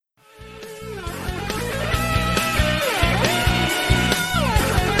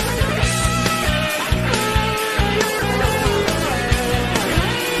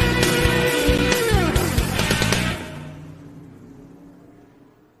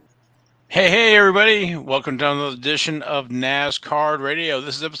Hey, everybody. Welcome to another edition of NASCAR Radio.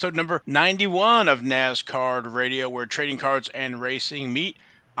 This is episode number 91 of NASCAR Radio, where trading cards and racing meet.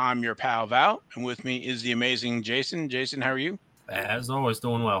 I'm your pal, Val, and with me is the amazing Jason. Jason, how are you? As always,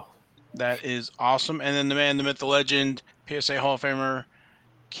 doing well. That is awesome. And then the man, the myth, the legend, PSA Hall of Famer,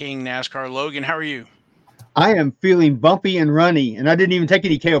 King NASCAR Logan. How are you? I am feeling bumpy and runny, and I didn't even take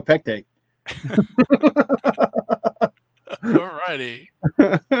any kaopectate. Alrighty.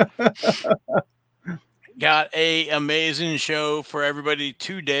 Got a amazing show for everybody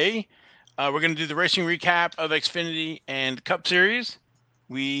today. We're going to do the racing recap of Xfinity and Cup Series.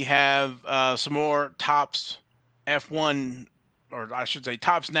 We have some more Tops F1, or I should say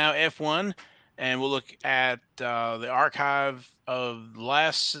Tops Now F1, and we'll look at the archive of the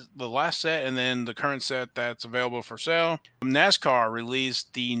last set and then the current set that's available for sale. NASCAR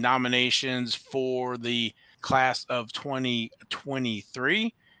released the nominations for the class of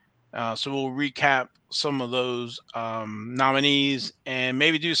 2023. So we'll recap some of those nominees and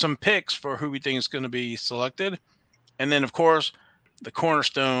maybe do some picks for who we think is going to be selected. And then, of course, the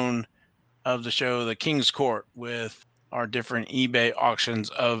cornerstone of the show, the King's Court, with our different eBay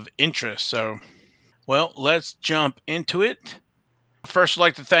auctions of interest. So, well, let's jump into it. First, I'd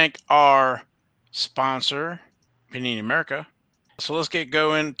like to thank our sponsor, Panini America. So let's get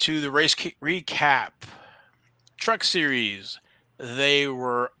going to the race recap. Truck Series. They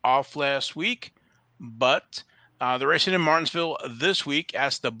were off last week, but they're racing in Martinsville this week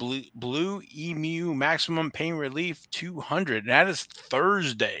as the Blue Emu Maximum Pain Relief 200. That is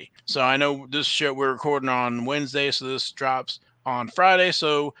Thursday. So I know this show we're recording on Wednesday, so this drops on Friday.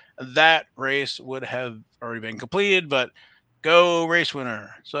 So that race would have already been completed, but go race winner.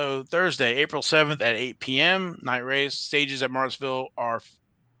 So Thursday, April 7th at 8 p.m. night race. Stages at Martinsville are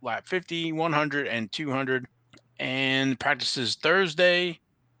lap 50, 100, and 200. And practices Thursday.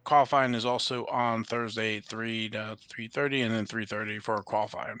 Qualifying is also on Thursday, 3 to 3:30, and then 3:30 for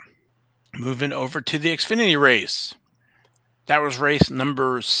qualifying. Moving over to the Xfinity race. That was race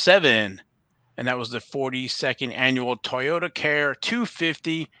number 7, and that was the 42nd annual Toyota Care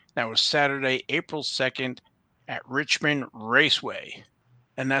 250. That was Saturday, April 2nd at Richmond Raceway.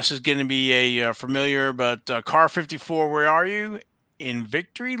 And this is going to be a familiar, but car 54, where are you? In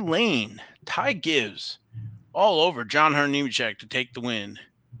Victory Lane. Ty Gibbs all over John Hunter Nemechek to take the win.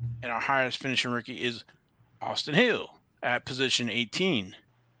 And our highest finishing rookie is Austin Hill at position 18.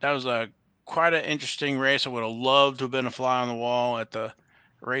 That was quite an interesting race. I would have loved to have been a fly on the wall at the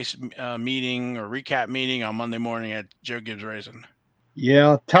race meeting or recap meeting on Monday morning at Joe Gibbs Racing.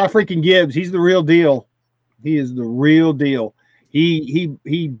 Yeah, Ty freaking Gibbs. He's the real deal. He is the real deal.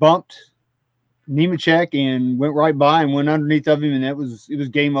 He bumped Nemechek and went right by and went underneath of him, and it was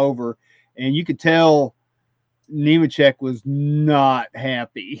game over. And you could tell Nemechek was not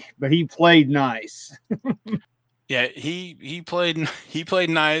happy, but he played nice. Yeah, he played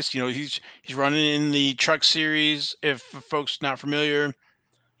nice. You know, he's running in the Truck Series. If folks not familiar,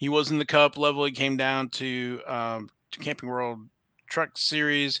 he was in the Cup level. He came down to Camping World Truck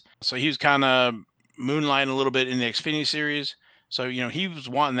Series, so he was kind of moonlighting a little bit in the Xfinity Series. So you know he was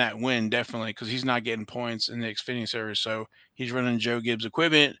wanting that win definitely because he's not getting points in the Xfinity Series. So he's running Joe Gibbs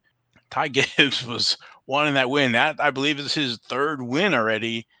equipment. Ty Gibbs was wanting that win. That I believe is his third win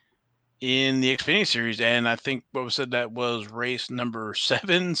already in the Xfinity Series, and I think what was said that was race number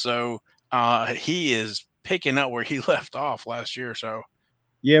 7. So he is picking up where he left off last year. So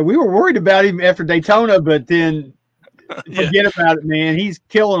yeah, we were worried about him after Daytona, but then forget about it, man. He's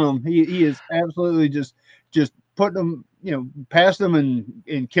killing them. He is absolutely just putting them, past them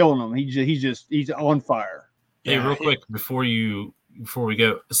and killing them. He's on fire. Hey, real quick before we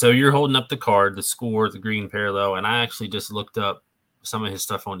go, so you're holding up the card, the score, the green parallel, and I actually just looked up some of his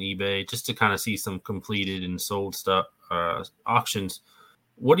stuff on eBay just to kind of see some completed and sold stuff auctions.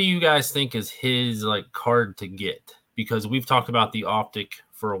 What do you guys think is his card to get? Because we've talked about the Optic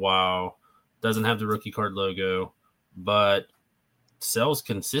for a while, doesn't have the rookie card logo, but sells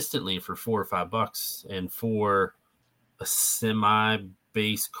consistently for $4 or $5, and for a semi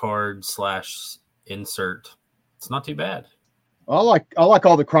base card / insert, it's not too bad. I like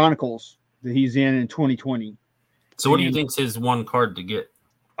all the Chronicles that he's in 2020. So what do you think's his one card to get?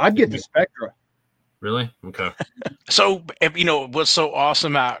 I'd get the Spectra. Really? Okay. So, what's so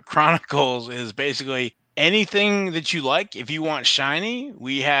awesome about Chronicles is basically anything that you like. If you want shiny,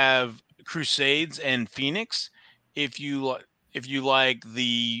 we have Crusades and Phoenix. If you like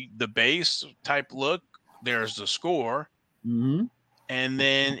the base type look, there's the Score. Mm-hmm. And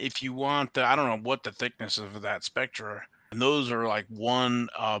then if you want I don't know what the thickness of that Spectra, and those are like one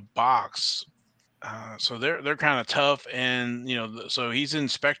box So they're kind of tough, and so he's in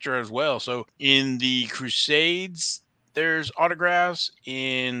Spectra as well. So in the Crusades, there's autographs.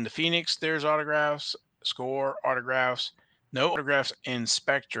 In the Phoenix, there's autographs. Score autographs. No autographs in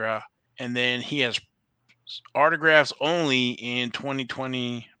Spectra, and then he has autographs only in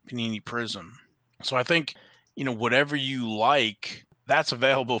 2020 Panini Prism. So I think whatever you like, that's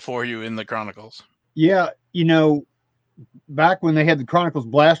available for you in the Chronicles. Yeah, back when they had the Chronicles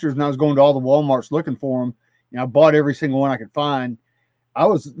blasters and I was going to all the Walmarts looking for them, I bought every single one I could find. I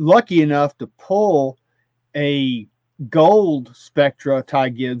was lucky enough to pull a gold Spectra Ty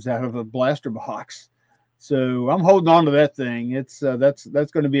Gibbs out of a blaster box. So I'm holding on to that thing. It's that's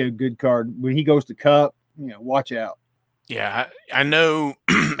going to be a good card when he goes to Cup. Watch out. Yeah, I know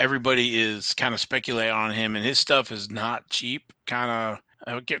everybody is kind of speculating on him, and his stuff is not cheap.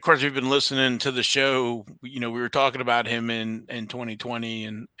 Of course, we've been listening to the show. We were talking about him in 2020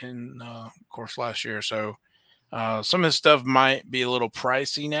 and of course last year. So some of his stuff might be a little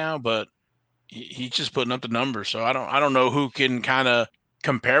pricey now, but he's just putting up the numbers. So I don't know who can kind of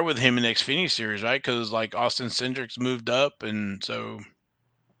compare with him in the Xfinity series, right? Because like Austin Cindric's moved up, and so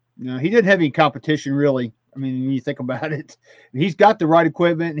he didn't have any competition really. I mean, when you think about it, he's got the right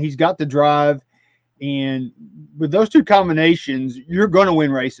equipment and he's got the drive. And with those two combinations, you're going to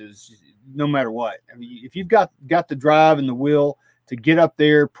win races no matter what. I mean, if you've got the drive and the will to get up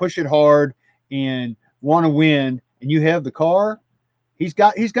there, push it hard, and want to win, and you have the car, he's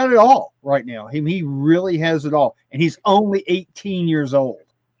got it all right now. He really has it all, and he's only 18 years old.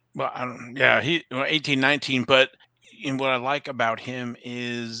 Well, he 18, 19, but what I like about him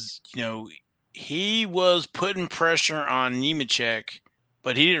is he was putting pressure on Nemechek,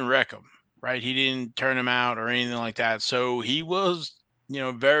 but he didn't wreck him. Right, he didn't turn him out or anything like that. So he was,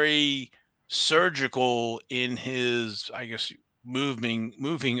 very surgical in his, I guess,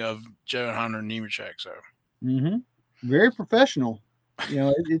 moving of Joe Hunter Nemechek. So, very professional.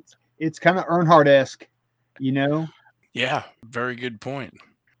 It's kind of Earnhardt-esque, Yeah, very good point.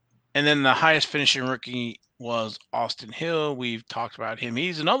 And then the highest finishing rookie was Austin Hill. We've talked about him.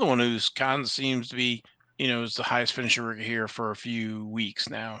 He's another one who's kind of seems to be, is the highest finishing rookie here for a few weeks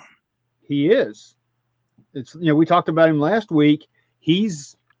now. He is. It's we talked about him last week.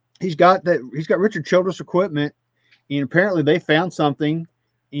 He's got Richard Childress equipment, and apparently they found something,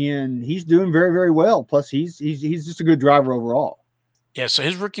 and he's doing very, very well. Plus, he's just a good driver overall. Yeah. So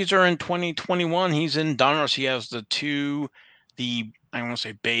his rookies are in 2021. He's in Donruss. He has I want to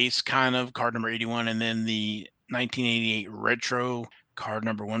say base kind of card number 81, and then the 1988 retro card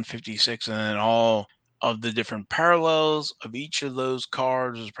number 156, and then all of the different parallels of each of those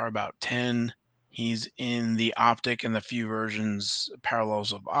cards is probably about 10. He's in the Optic and the few versions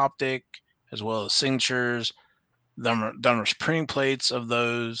parallels of Optic, as well as signatures, Donruss printing plates of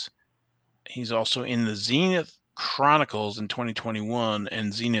those. He's also in the Zenith Chronicles in 2021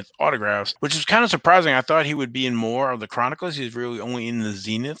 and Zenith autographs, which is kind of surprising. I thought he would be in more of the Chronicles. He's really only in the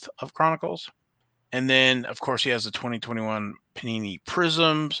Zenith of Chronicles. And then, of course, he has the 2021 Panini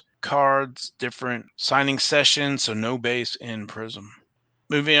Prisms cards, different signing sessions, so no base in Prism.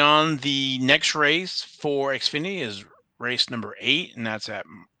 Moving on, the next race for Xfinity is race number 8, and that's at,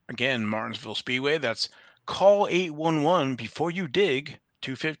 again, Martinsville Speedway. That's Call 811 Before You Dig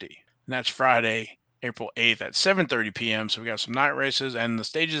 250. And that's Friday, April 8th at 7:30 p.m. So we got some night races, and the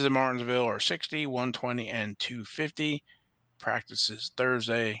stages in Martinsville are 60, 120, and 250. Practice is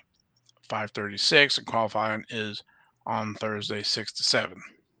Thursday, 5:36, and qualifying is on Thursday, 6 to 7.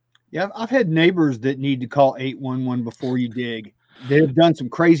 Yeah, I've had neighbors that need to call 811 before you dig. They've done some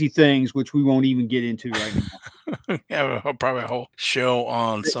crazy things, which we won't even get into right now. Yeah, probably a whole show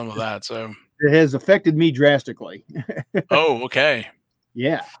on some of that. So it has affected me drastically. Oh, okay.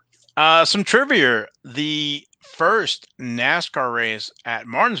 Yeah. Some trivia. The first NASCAR race at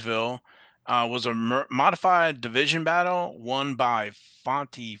Martinsville was a modified division battle won by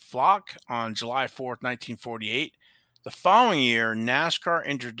Fonty Flock on July 4th, 1948. The following year, NASCAR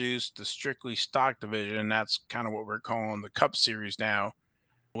introduced the strictly stock division, and that's kind of what we're calling the Cup Series now,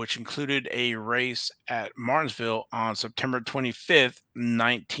 which included a race at Martinsville on September 25th,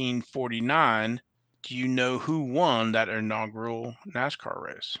 1949. Do you know who won that inaugural NASCAR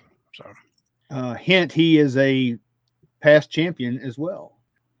race? So, hint, he is a past champion as well.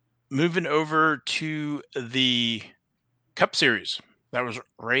 Moving over to the Cup Series, that was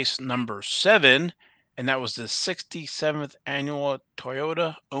race number 7. And that was the 67th annual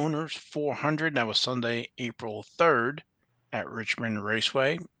Toyota Owners 400. That was Sunday, April 3rd at Richmond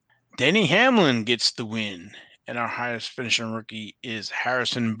Raceway. Denny Hamlin gets the win, and our highest finishing rookie is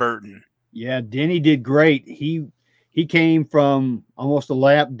Harrison Burton. Yeah, Denny did great. He he came from almost a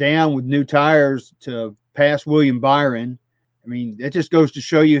lap down with new tires to pass William Byron. I mean, that just goes to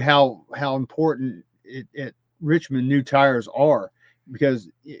show you how important at Richmond new tires are. Because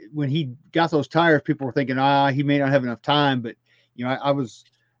when he got those tires, people were thinking, he may not have enough time. But I was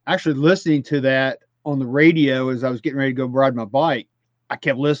actually listening to that on the radio as I was getting ready to go ride my bike. I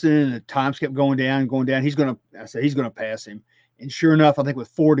kept listening, and the times kept going down. I said he's gonna pass him, and sure enough, I think with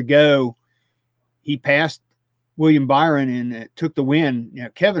 4 to go, he passed William Byron and took the win.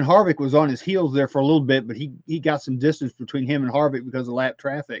 Kevin Harvick was on his heels there for a little bit, but he got some distance between him and Harvick because of lap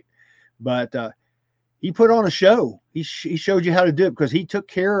traffic. But he put on a show. He showed you how to do it because he took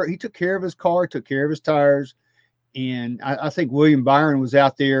care of his car, took care of his tires, and I think William Byron was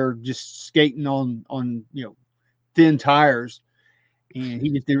out there just skating on thin tires, and he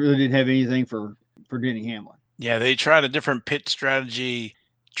just really didn't have anything for Denny Hamlin. Yeah, they tried a different pit strategy,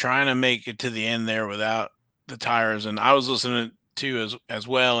 trying to make it to the end there without the tires, and I was listening to as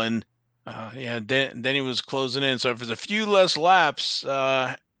well, and Denny was closing in. So if there's a few less laps,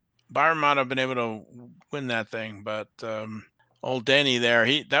 Byron might have been able to win that thing, but old Denny there,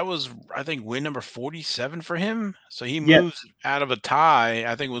 that was, I think, win number 47 for him. So he moves out of a tie.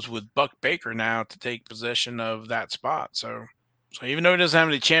 I think it was with Buck Baker now to take possession of that spot. So even though he doesn't have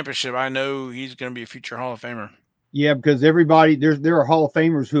any championship, I know he's going to be a future Hall of Famer. Yeah, because everybody there are Hall of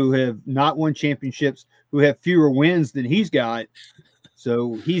Famers who have not won championships, who have fewer wins than he's got.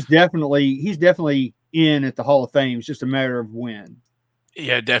 So he's definitely in at the Hall of Fame. It's just a matter of when.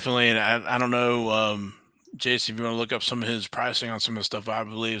 Yeah, definitely. And I don't know, Jason, if you want to look up some of his pricing on some of the stuff, I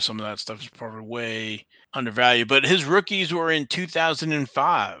believe some of that stuff is probably way undervalued. But his rookies were in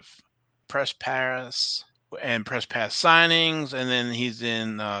 2005, Press Pass and Press Pass signings. And then he's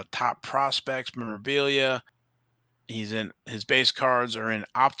in Top Prospects memorabilia. His base cards are in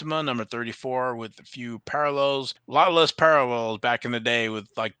Optima, number 34, with a few parallels. A lot less parallels back in the day with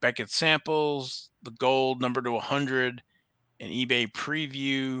like Beckett samples, the gold number to 100, an eBay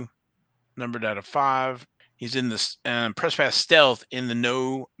preview numbered out of 5. He's in this Press Pass Stealth in the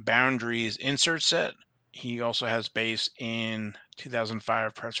No Boundaries insert set. He also has base in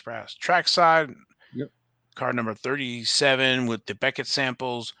 2005 Press Pass Trackside. Yep. Card number 37 with the Beckett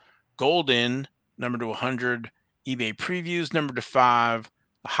samples, golden number to 100. eBay previews number to 5,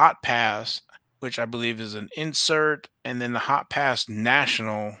 the Hot Pass, which I believe is an insert, and then the Hot Pass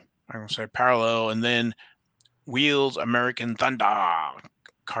National, I'm going to say parallel, and then Wheels American Thunder,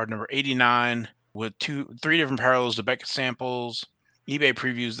 card number 89, with 3 different parallels to Beckett samples, eBay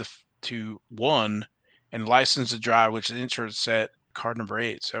previews to 1, and License to Drive, which is an insert set, card number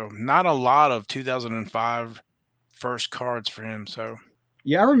 8. So not a lot of 2005 first cards for him. So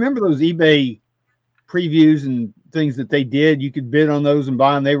yeah, I remember those eBay previews and things that they did. You could bid on those and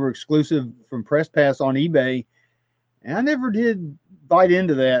buy them. They were exclusive from Press Pass on eBay, and I never did bite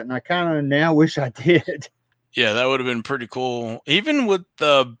into that, and I kind of now wish I did. Yeah, that would have been pretty cool. Even with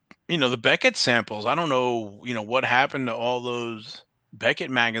the Beckett samples, I don't know what happened to all those Beckett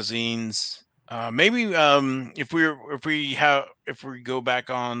magazines. Maybe if we go back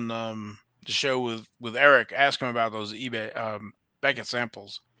on the show with Eric, ask him about those eBay Beckett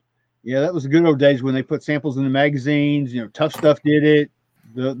samples. Yeah, that was the good old days when they put samples in the magazines. Tough Stuff did it.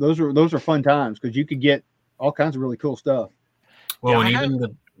 Those are fun times because you could get all kinds of really cool stuff. Well, even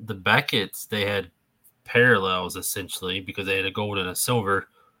the Beckett's, they had parallels essentially because they had a gold and a silver.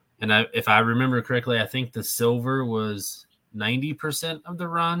 And if I remember correctly, I think the silver was 90% of the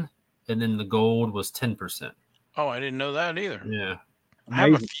run, and then the gold was 10%. Oh, I didn't know that either. Yeah, I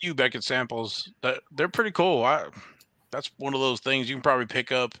have a few Beckett samples that they're pretty cool. That's one of those things you can probably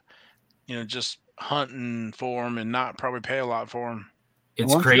pick up. Just hunting for them and not probably pay a lot for them.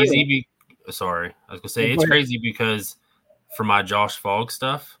 It's crazy. Sorry, I was gonna say it's crazy because for my Josh Fogg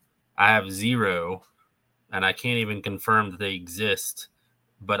stuff, I have 0, and I can't even confirm that they exist.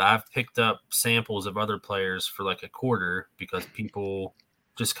 But I've picked up samples of other players for like $0.25 because people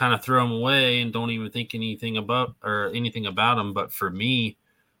just kind of throw them away and don't even think anything about them. But for me,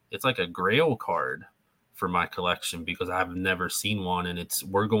 it's like a grail card for my collection because I've never seen one, and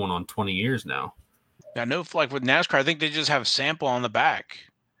we're going on 20 years now. I know, like with NASCAR, I think they just have a sample on the back,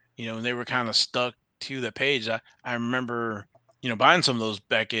 and they were kind of stuck to the page. I remember, buying some of those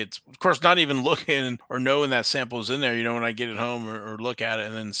Beckett's, of course, not even looking or knowing that sample is in there, when I get it home or look at it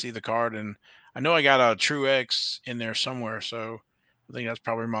and then see the card. And I know I got a Truex in there somewhere. So I think that's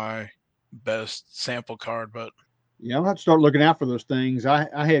probably my best sample card, but yeah, I'll have to start looking out for those things. I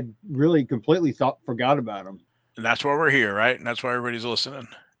had really completely forgot about them. And that's why we're here, right? And that's why everybody's listening.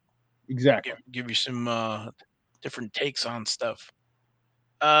 Exactly. Give you some different takes on stuff.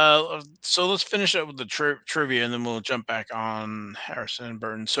 So let's finish up with the trivia, and then we'll jump back on Harrison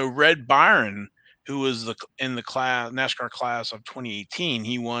Burton. So Red Byron, who was in the NASCAR class of 2018,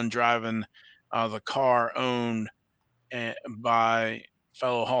 he won driving the car owned by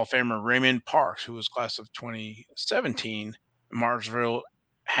fellow Hall of Famer Raymond Parks, who was class of 2017. Martinsville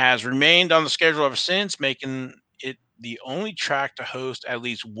has remained on the schedule ever since, making it the only track to host at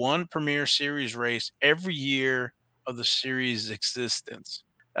least one Premier Series race every year of the series' existence.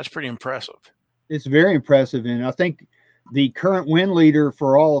 That's pretty impressive. It's very impressive. And I think the current win leader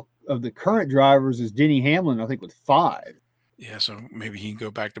for all of the current drivers is Denny Hamlin, I think, with 5. Yeah, so maybe he can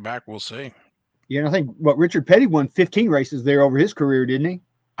go back to back. We'll see. Yeah, and I think Richard Petty won 15 races there over his career, didn't he?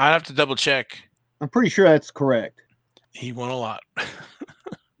 I'd have to double check. I'm pretty sure that's correct. He won a lot.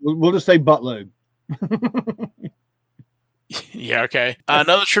 We'll just say buttload. Yeah, okay.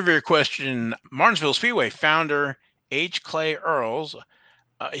 Another trivia question. Martinsville Speedway founder H. Clay Earls,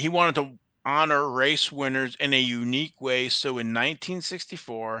 he wanted to honor race winners in a unique way. So in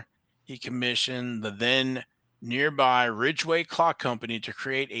 1964, he commissioned the then nearby Ridgeway Clock Company to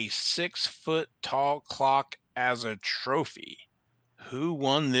create a 6-foot tall clock as a trophy. Who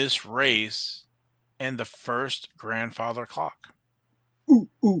won this race and the first grandfather clock? Ooh,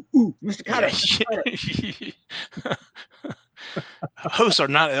 Mr. Carter. Yeah. Hosts are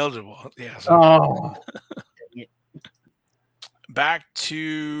not eligible. Yeah. So. Oh. Back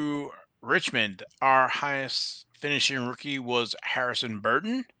to Richmond. Our highest finishing rookie was Harrison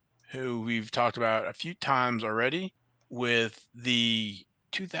Burton, who we've talked about a few times already with the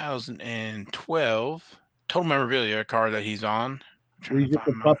 2012 Total Memorabilia card that he's on. He's just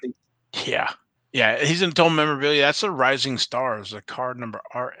a puppy. Yeah, he's in Total Memorabilia. That's a Rising Stars, the card number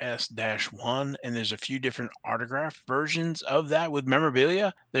RS-1, and there's a few different autograph versions of that with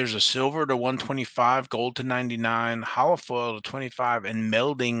memorabilia. There's a silver to 125, gold to 99, holofoil to 25, and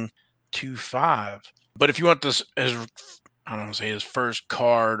melding to 5. But if you want this as, I don't want to say his first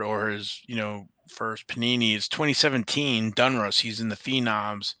card or his, first Panini, it's 2017 Donruss. He's in the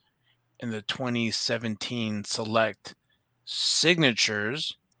Phenoms in the 2017 Select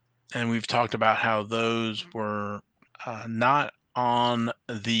Signatures. And we've talked about how those were not on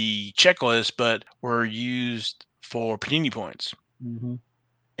the checklist, but were used for Panini points. Mm-hmm.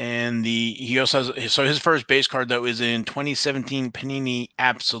 And he also has, so his first base card, though, is in 2017 Panini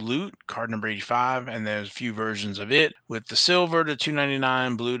Absolute, card number 85. And there's a few versions of it with the silver to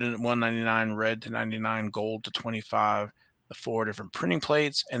 299, blue to 199, red to 99, gold to 25, the 4 different printing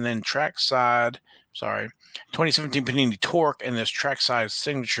plates, and then trackside. 2017 Panini Torque, and there's trackside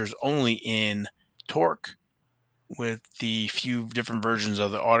signatures only in Torque with the few different versions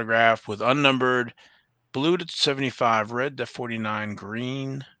of the autograph with unnumbered, blue to 75, red to 49,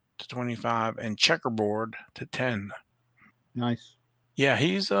 green to 25, and checkerboard to 10. Nice. Yeah,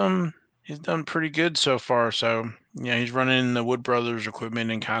 he's done pretty good so far. So yeah, he's running the Wood Brothers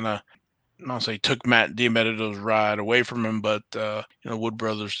equipment and kind of, I'll say, took Matt DiMettito's ride away from him, but Wood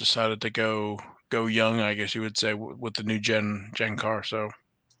Brothers decided to go young, I guess you would say, with the new gen car. So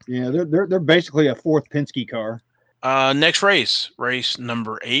yeah, they're basically a 4th Penske car. Next race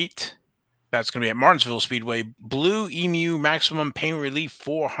number 8. That's going to be at Martinsville Speedway. Blue Emu Maximum Pain Relief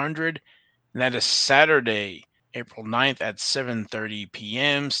 400. And that is Saturday, April 9th at 7:30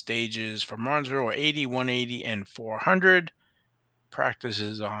 p.m. Stages for Martinsville are 80, 180, and 400. Practice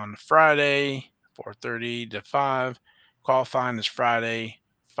is on Friday, 4:30 to 5. Qualifying is Friday,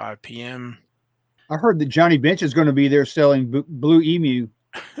 5 p.m. I heard that Johnny Bench is going to be there selling Blue Emu.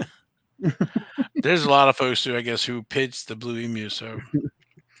 There's a lot of folks who pitched the Blue Emu. So,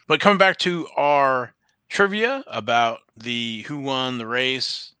 but coming back to our trivia about who won the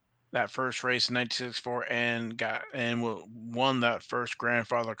race, that first race in 1964, and won that first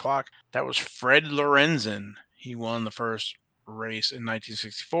grandfather clock. That was Fred Lorenzen. He won the first race in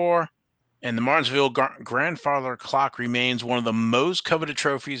 1964. And the Martinsville grandfather clock remains one of the most coveted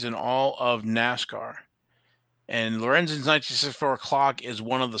trophies in all of NASCAR. And Lorenzen's 1964 clock is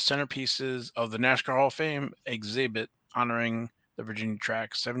one of the centerpieces of the NASCAR Hall of Fame exhibit honoring the Virginia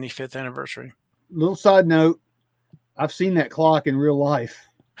track 75th anniversary. Little side note, I've seen that clock in real life.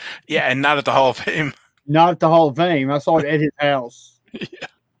 Yeah, and not at the Hall of Fame. Not at the Hall of Fame. I saw it at his house. Yeah.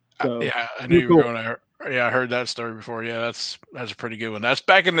 So, yeah, I knew you were going to. Yeah, I heard that story before. Yeah, that's a pretty good one. That's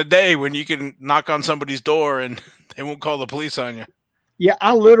back in the day when you can knock on somebody's door and they won't call the police on you. Yeah,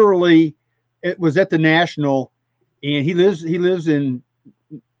 it was at the National, and he lives in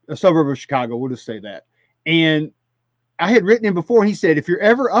a suburb of Chicago. We'll just say that. And I had written him before, and he said, if you're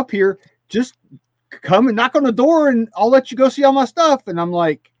ever up here, just come and knock on the door and I'll let you go see all my stuff. And I'm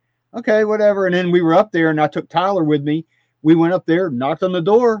like, okay, whatever. And then we were up there and I took Tyler with me, we went up there, knocked on the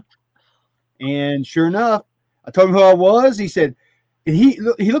door, and sure enough, I told him who I was. He said, and he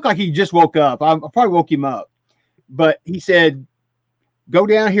looked like he just woke up. I probably woke him up, but he said, "Go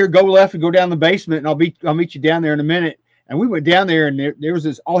down here, go left, and go down the basement, and I'll meet you down there in a minute." And we went down there, and there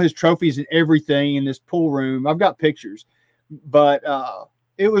was all his trophies and everything in this pool room. I've got pictures, but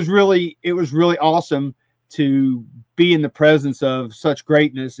it was really awesome to be in the presence of such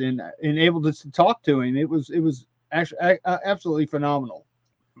greatness and able to talk to him. It was actually absolutely phenomenal.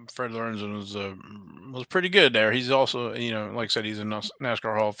 Fred Lorenzen was pretty good there. He's also, like I said, he's in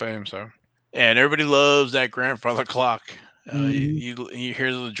NASCAR Hall of Fame. So, and everybody loves that grandfather clock. You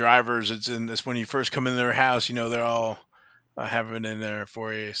hear the drivers. It's when you first come in their house. They're all having it in there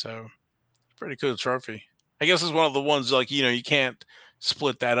for you. So, pretty cool trophy. I guess it's one of the ones like you can't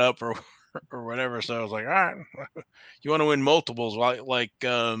split that up or whatever. So I was like, all right, you want to win multiples like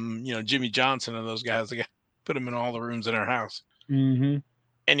Jimmy Johnson and those guys. They put them in all the rooms in our house. Mm-hmm.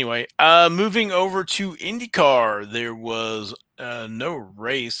 Anyway, moving over to IndyCar, there was no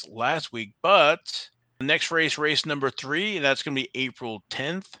race last week, but the next race number 3, that's going to be April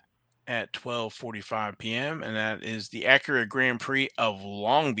 10th at 12:45 p.m., and that is the Acura Grand Prix of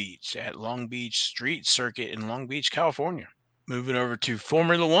Long Beach at Long Beach Street Circuit in Long Beach, California. Moving over to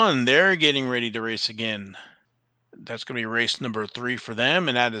Formula One, they're getting ready to race again. That's going to be race number 3 for them,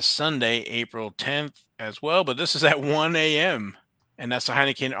 and that is Sunday, April 10th as well, but this is at 1 a.m., and that's the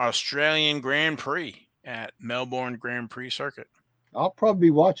Heineken Australian Grand Prix at Melbourne Grand Prix Circuit. I'll probably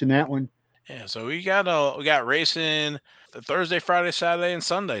be watching that one. Yeah, so we got racing the Thursday, Friday, Saturday, and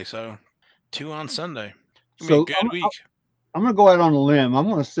Sunday. So 2 on Sunday. It's gonna be a good week. I'm going to go out on a limb. I'm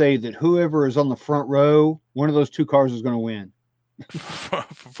going to say that whoever is on the front row, one of those 2 cars is going to win. For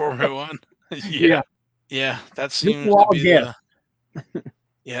Formula One. Yeah, that seems to be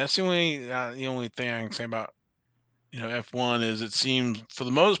that's the only thing I can say about F1 is it seems for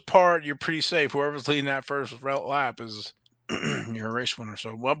the most part you're pretty safe. Whoever's leading that first lap is you're a race winner.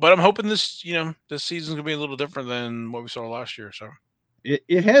 So but I'm hoping this season's gonna be a little different than what we saw last year. So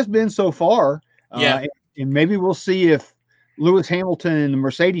it has been so far. And maybe we'll see if Lewis Hamilton and the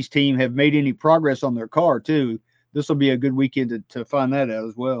Mercedes team have made any progress on their car too. This will be a good weekend to find that out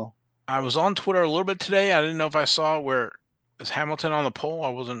as well. I was on Twitter a little bit today. I didn't know if I saw where is Hamilton on the pole. I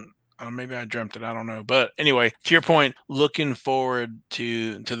wasn't. Maybe I dreamt it. I don't know. But anyway, to your point, looking forward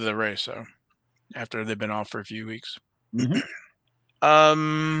to the race. So after they've been off for a few weeks. Mm-hmm.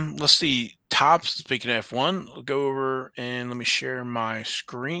 Let's see. Tops. Speaking of F1, I'll go over and let me share my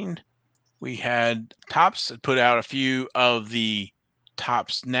screen. We had Tops that put out a few of the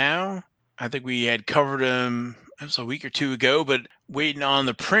Tops now. I think we had covered them. It was a week or 2 ago, but waiting on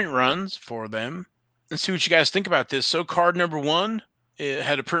the print runs for them. Let's see what you guys think about this. So card number 1. It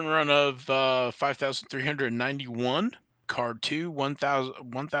had a print run of 5,391. Card 2,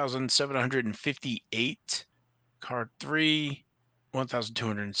 1,758. Card 3,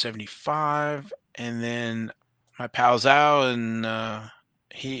 1,275. And then my pal Zhao, and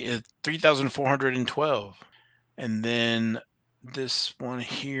he is 3,412. And then this one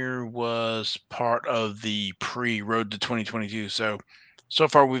here was part of the pre-Road to 2022. So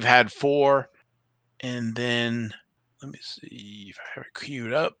far we've had 4. And then let me see if I have it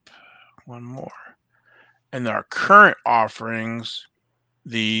queued up. One more. And our current offerings,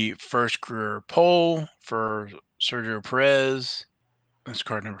 the first career pole for Sergio Perez. That's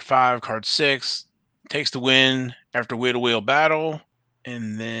card number 5. Card 6 takes the win after wheel-to-wheel battle.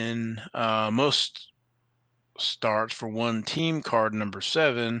 And then most starts for one team, card number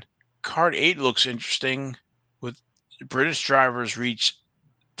 7. Card 8 looks interesting with British drivers reach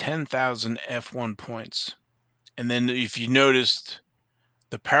 10,000 F1 points. And then if you noticed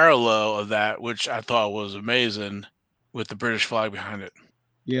the parallel of that, which I thought was amazing, with the British flag behind it.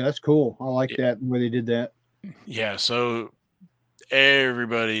 Yeah, that's cool. I like that where they did that. Yeah, so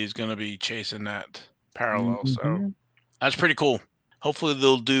everybody's going to be chasing that parallel. Mm-hmm. So that's pretty cool. Hopefully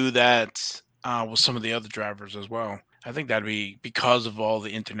they'll do that with some of the other drivers as well. I think that'd be because of all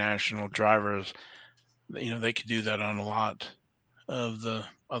the international drivers. They could do that on a lot of the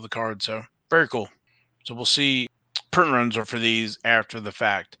cards. So very cool. So we'll see. Print runs are for these after the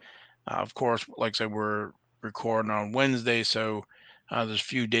fact. Of course, like I said, we're recording on Wednesday, so there's a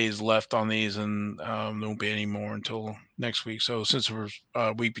few days left on these, and there won't be any more until next week. So since we're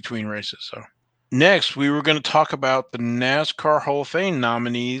a week between races. So next, we were going to talk about the NASCAR Hall of Fame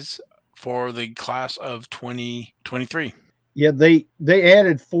nominees for the class of 2023. Yeah, they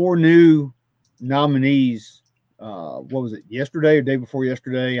added 4 new nominees. What was it? Yesterday or day before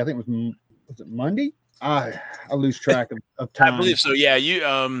yesterday? I think it was it Monday? I lose track of time. I believe so. Yeah,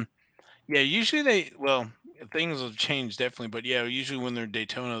 usually things have changed definitely. But yeah, usually when they're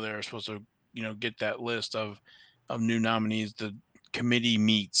Daytona, they're supposed to get that list of new nominees. The committee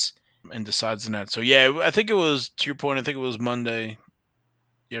meets and decides on that. So yeah, I think it was, to your point, I think it was Monday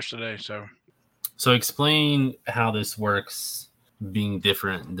yesterday. So explain how this works, being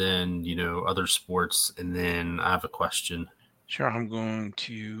different than other sports, and then I have a question. Sure, I'm going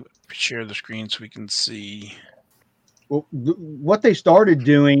to share the screen so we can see. Well, what they started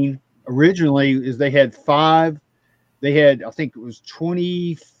doing originally is they had I think it was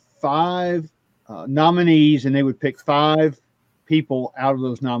 25 nominees, and they would pick 5 people out of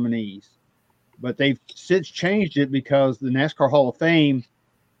those nominees. But they've since changed it because the NASCAR Hall of Fame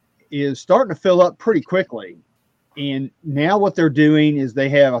is starting to fill up pretty quickly. And now what they're doing is they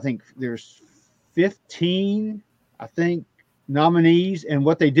have, I think there's 15, nominees. And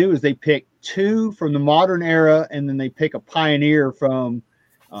what they do is they pick 2 from the modern era, and then they pick a pioneer from,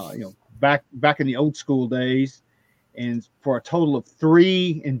 back in the old school days, and for a total of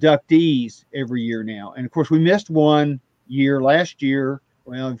 3 inductees every year now. And of course, we missed one year last year.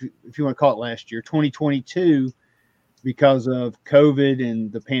 Well, if you want to call it last year, 2022, because of COVID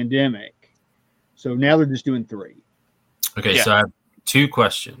and the pandemic. So now they're just doing 3. Okay, yeah. So I have 2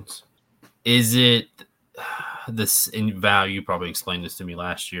 questions. Is it this in value? You probably explained this to me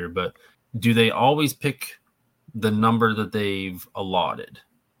last year, but do they always pick the number that they've allotted?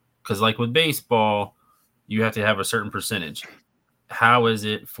 Because like with baseball, you have to have a certain percentage. How is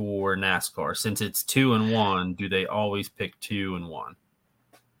it for NASCAR? Since it's 2 and 1, do they always pick 2 and 1?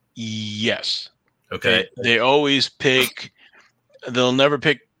 Yes. Okay. They always pick. They'll never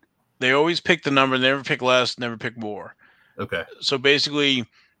pick. They always pick the number. Never pick less. Never pick more. Okay. So basically,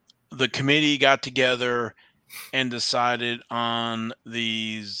 the committee got together and decided on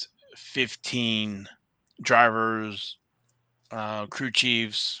these 15 drivers, crew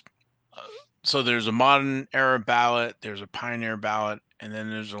chiefs. So there's a modern era ballot, there's a pioneer ballot, and then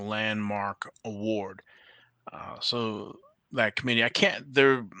there's a landmark award. So that committee, I'll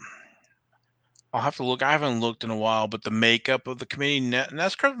have to look. I haven't looked in a while, but the makeup of the committee,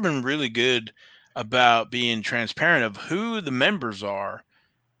 NASCAR's been really good about being transparent of who the members are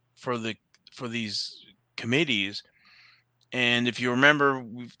for these committees. And if you remember,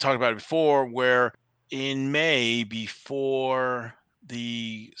 we've talked about it before, where in May, before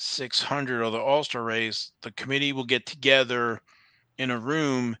the 600 or the All-Star race, the committee will get together in a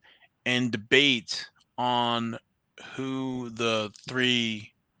room and debate on who the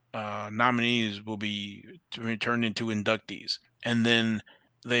 3 nominees will be turned into inductees. And then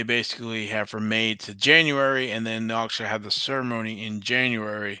they basically have from May to January, and then they'll actually have the ceremony in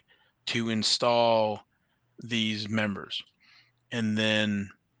January to install these members. And then,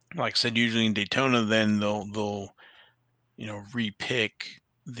 like I said, usually in Daytona, then they'll repick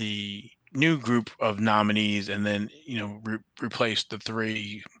the new group of nominees, and then replace the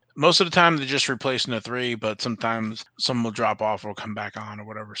 3. Most of the time they're just replacing the 3, but sometimes some will drop off or come back on or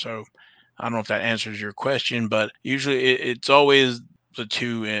whatever. So I don't know if that answers your question, but usually it's always the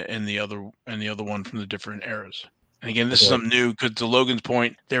 2 and the other one from the different eras. And again, this is something new, because to Logan's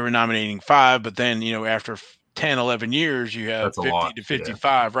point, they were nominating 5, but then after 10, 11 years, you have 50 to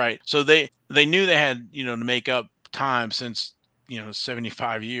 55, right? So they knew they had to make up time since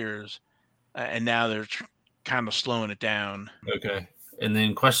 75 years, and now they're kind of slowing it down. Okay. And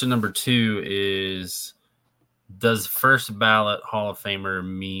then question number 2 is, does first ballot Hall of Famer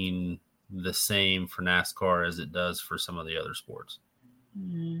mean the same for NASCAR as it does for some of the other sports?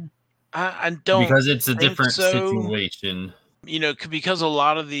 I don't, because it's a different situation. Because a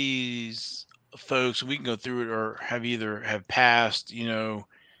lot of these folks, we can go through it, or have passed,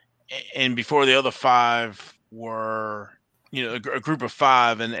 and before the other 5 were a group of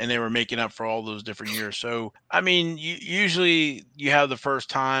 5, and they were making up for all those different years. So, I mean, usually you have the first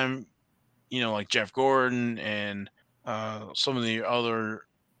time, like Jeff Gordon and some of the other,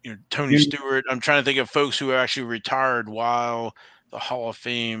 Tony Stewart. I'm trying to think of folks who actually retired while the Hall of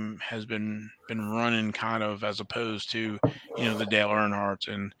Fame has been running, kind of, as opposed to, the Dale Earnhardts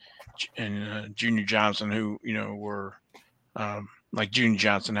and Junior Johnson, who, were like Junior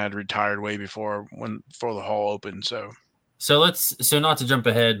Johnson had retired way before the Hall opened. So not to jump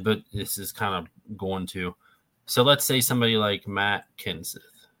ahead, but this is kind of going to. So let's say somebody like Matt Kenseth,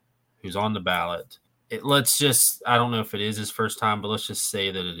 who's on the ballot. I don't know if it is his first time, but let's just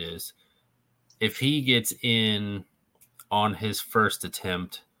say that it is. If he gets in on his first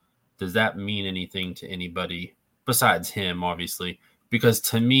attempt, does that mean anything to anybody besides him, obviously? Because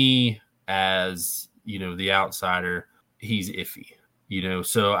to me, as the outsider, he's iffy.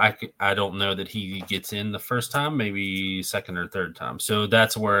 So I don't know that he gets in the first time, maybe second or third time. So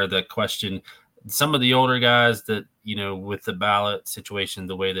that's where the question, some of the older guys that, with the ballot situation,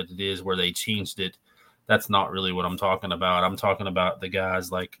 the way that it is, where they changed it, that's not really what I'm talking about. I'm talking about the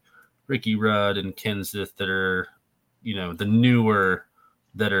guys like Ricky Rudd and Kenseth that are, the newer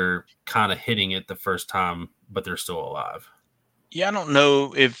that are kind of hitting it the first time, but they're still alive. Yeah, I don't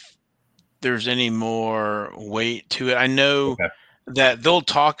know if there's any more weight to it. I know that they'll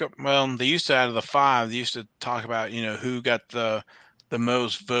talk. Well, they used to, out of the 5, they used to talk about who got the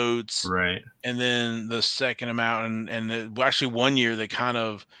most votes, right? And then the second amount, and actually one year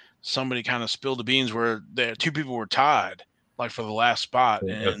somebody kind of spilled the beans where 2 people were tied, like for the last spot,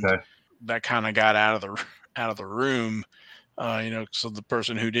 and that kind of got out of the room. So the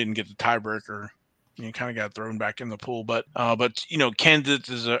person who didn't get the tiebreaker, kind of got thrown back in the pool. But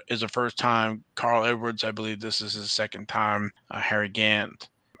Kenseth is a first time. Carl Edwards, I believe this is his second time. Harry Gant.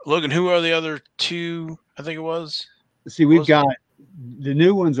 Logan, who are the other 2? I think it was. See, we've got the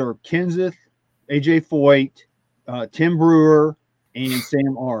new ones are Kenseth, AJ Foyt, Tim Brewer, and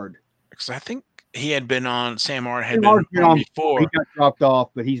Sam Ard. Because I think he had been on. Sam Ard had been on before. He got dropped off,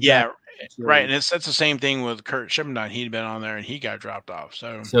 but he's back. So. Right, and that's the same thing with Kurt Shippenstein. He'd been on there and he got dropped off.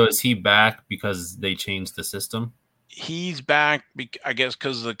 So is he back because they changed the system? He's back, I guess,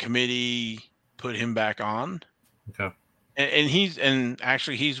 because the committee put him back on. Okay, and he's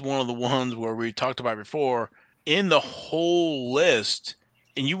one of the ones where we talked about before in the whole list,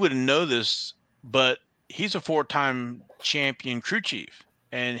 and you wouldn't know this, but he's a 4-time champion crew chief,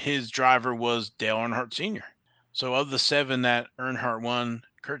 and his driver was Dale Earnhardt Sr. So of the 7 that Earnhardt won,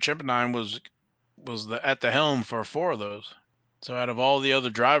 Kurt Shippenstein was at the helm for 4 of those. So out of all the other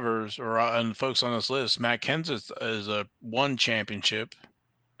drivers and folks on this list, Matt Kenseth is a 1 championship.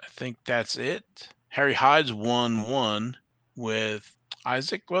 I think that's it. Harry Hyde's won 1 with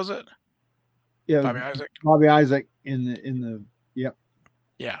Isaac, was it? Yeah, Bobby Isaac in the yep.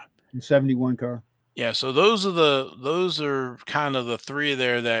 Yeah. In 71 car. Yeah, so those are kind of the 3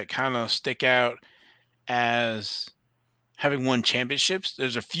 there that kind of stick out as having won championships.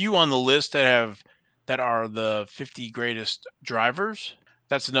 There's a few on the list that are the 50 greatest drivers.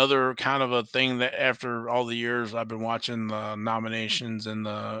 That's another kind of a thing that after all the years I've been watching the nominations and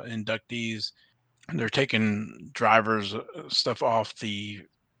the inductees, they're taking drivers stuff off the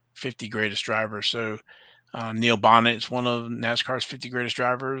 50 greatest drivers. So Neil Bonnet is one of NASCAR's 50 greatest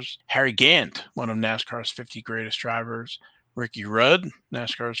drivers. Harry Gant, one of NASCAR's 50 greatest drivers. Ricky Rudd,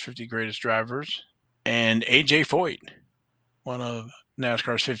 NASCAR's 50 greatest drivers. And AJ Foyt, one of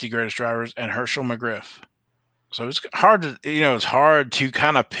NASCAR's 50 greatest drivers, and Herschel McGriff. So it's hard to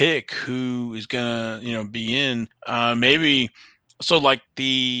kind of pick who is gonna be in. Maybe so like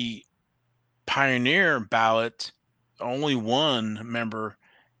the Pioneer ballot, only 1 member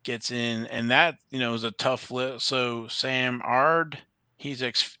gets in, and that is a tough list. So Sam Ard, he's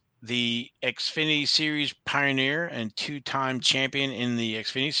the Xfinity Series Pioneer and 2-time champion in the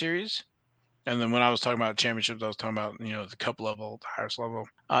Xfinity Series. And then when I was talking about championships, I was talking about the Cup level, the highest level.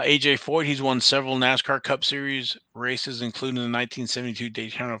 AJ Foyt, he's won several NASCAR Cup Series races, including the 1972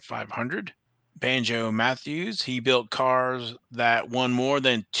 Daytona 500. Banjo Matthews, he built cars that won more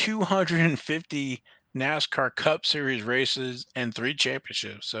than 250 NASCAR Cup Series races and 3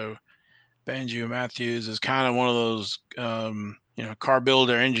 championships. So Banjo Matthews is kind of one of those car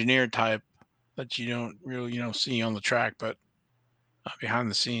builder engineer type that you don't really see on the track, but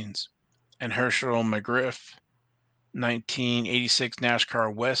behind the scenes. And Herschel McGriff, 1986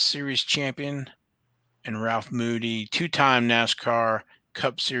 NASCAR West Series champion, and Ralph Moody, 2-time NASCAR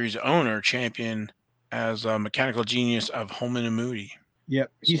Cup Series owner, champion as a mechanical genius of Holman and Moody.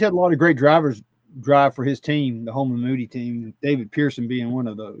 Yep, he's had a lot of great drivers drive for his team, the Holman Moody team. David Pearson being one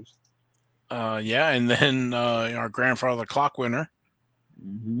of those. And then our grandfather, the clock winner.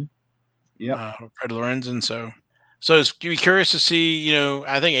 Mm-hmm. Yeah, Fred Lorenzen. So it's curious to see.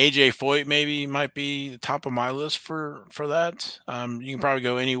 I think AJ Foyt might be the top of my list for that. You can probably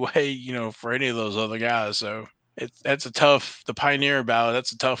go any way, for any of those other guys. So that's the Pioneer ballot.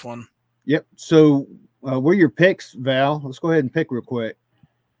 That's a tough one. Yep. So what are your picks, Val? Let's go ahead and pick real quick.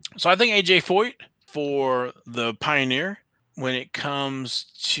 So I think AJ Foyt for the Pioneer. When it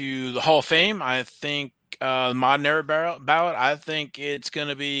comes to the Hall of Fame, I think the modern era ballot, I think it's going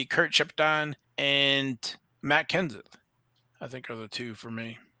to be Kurt Shippenstein and Matt Kenseth, I think, are the 2 for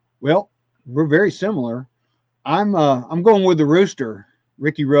me. Well, we're very similar. I'm going with the Rooster.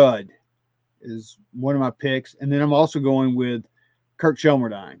 Ricky Rudd is one of my picks, and then I'm also going with Kurt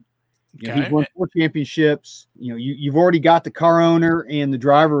Shelmerdine. He's won 4 championships. You've already got the car owner and the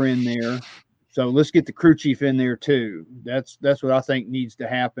driver in there, so let's get the crew chief in there too. That's what I think needs to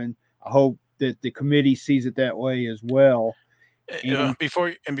happen. I hope that the committee sees it that way as well. And Before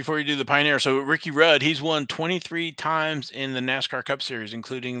you do the Pioneer, so Ricky Rudd, he's won 23 times in the NASCAR Cup Series,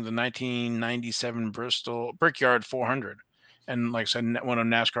 including the 1997 Bristol Brickyard 400, and like I said, one of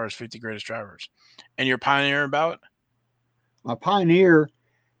NASCAR's 50 greatest drivers. And your Pioneer about? my Pioneer,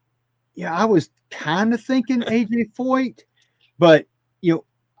 yeah, I was kind of thinking AJ Foyt, but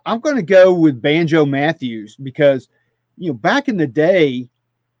I'm going to go with Banjo Matthews because back in the day,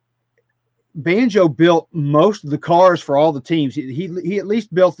 Banjo built most of the cars for all the teams. He at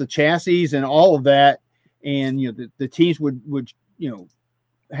least built the chassis and all of that, and the teams would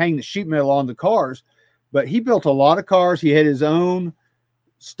hang the sheet metal on the cars. But he built a lot of cars. He had his own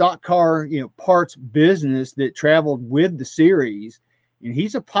stock car parts business that traveled with the series, and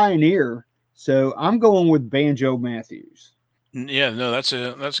he's a pioneer. So I'm going with Banjo Matthews. Yeah, no, that's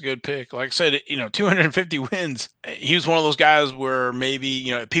a good pick. Like I said, 250 wins. He was one of those guys where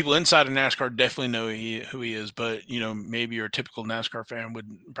maybe people inside of NASCAR definitely know who he is, but maybe your typical NASCAR fan would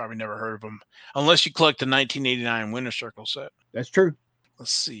probably never heard of him unless you collect the 1989 Winner's Circle set. That's true.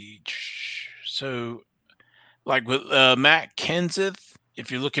 Let's see. So, like with Matt Kenseth, if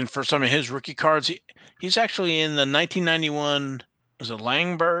you're looking for some of his rookie cards, he's actually in the 1991 was it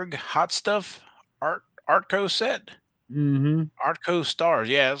Langberg Hot Stuff Artco set. Mm-hmm. Artco Stars,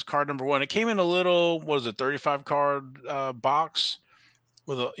 yeah, that's card number 1. It came in a little, 35 card box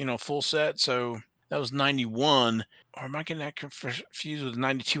with a full set. So that was 91. Or am I getting that confused with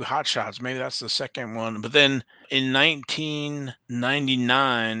 92 Hot Shots? Maybe that's the second one. But then in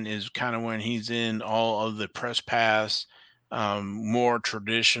 1999 is kind of when he's in all of the press pass, more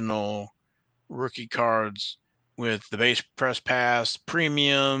traditional rookie cards with the base press pass,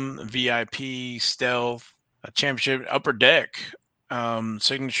 premium, VIP, stealth, a championship, upper deck,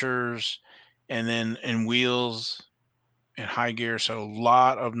 signatures, and then in wheels and high gear. So a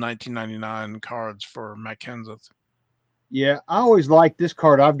lot of 1999 cards for Matt Kenseth. Yeah, I always like this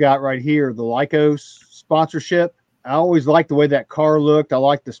card I've got right here, the Lycos sponsorship. I always liked the way that car looked. I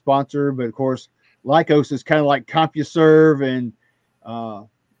like the sponsor, but of course, Lycos is kind of like CompuServe and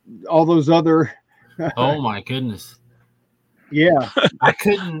all those other. Oh my goodness. Yeah.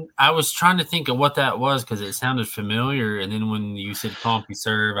 I was trying to think of what that was because it sounded familiar. And then when you said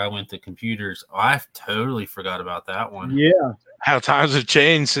CompuServe, I went to computers. Oh, I totally forgot about that one. Yeah. How times have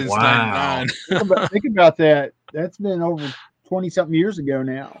changed since 99. Think about that. That's been over 20 something years ago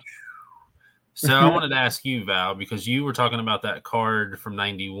now. So I wanted to ask you, Val, because you were talking about that card from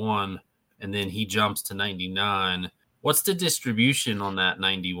 91 and then he jumps to 99. What's the distribution on that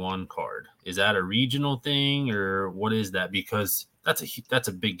 91 card? Is that a regional thing or what is that? Because that's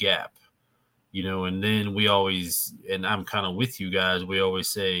a big gap, and then we always, and I'm kind of with you guys, we always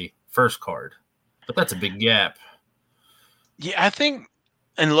say first card, but that's a big gap. Yeah, I think,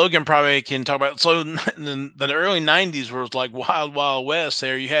 and Logan probably can talk about, so in the early 90s was like Wild Wild West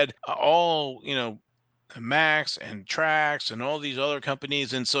there. You had all, Max and Trax and all these other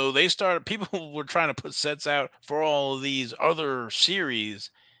companies. And so people were trying to put sets out for all of these other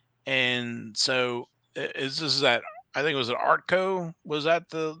series. And so I think it was an Artco. Was that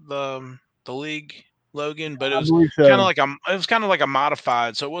the league, Logan? But it was kind of like a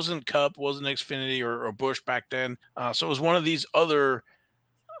modified. So it wasn't Cup, wasn't Xfinity or Busch back then. So it was one of these other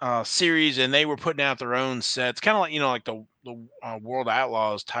series, and they were putting out their own sets, kind of like like the World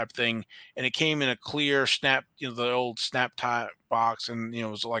Outlaws type thing, and it came in a clear snap, the old snap type box, and it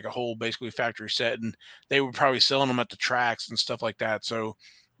was like a whole basically factory set, and they were probably selling them at the tracks and stuff like that. So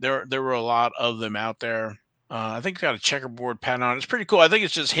there were a lot of them out there. I think it's got a checkerboard pattern on it. It's pretty cool. I think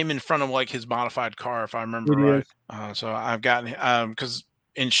it's just him in front of like his modified car, if I remember right. So I've gotten because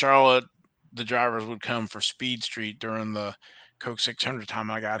in Charlotte the drivers would come for Speed Street during the Coke 600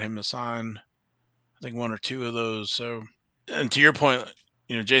 time. I got him to sign, I think, 1 or 2 of those. So, and to your point,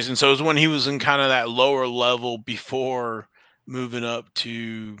 Jason, so it was when he was in kind of that lower level before moving up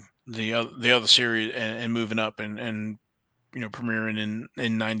to the other series and moving up and premiering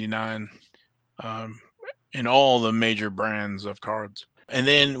in 99 in all the major brands of cards. And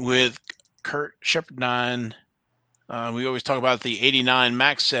then with Kurt Shepardine, we always talk about the 89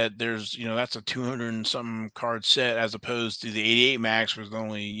 Max set. There's, that's a 200 and something card set as opposed to the 88 Max was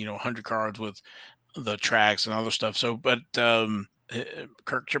only, 100 cards with the tracks and other stuff. So, but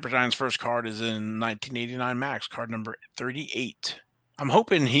Kirk Sheppardine's first card is in 1989 Max, card number 38. I'm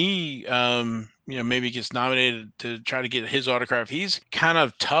hoping he, maybe gets nominated to try to get his autograph. He's kind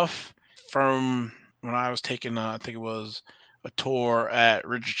of tough. From when I was taking, I think it was a tour at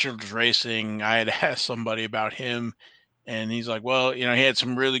Richard Childress Racing, I had asked somebody about him, and he's like, well, he had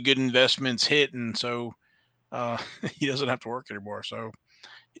some really good investments hit, and so he doesn't have to work anymore. So,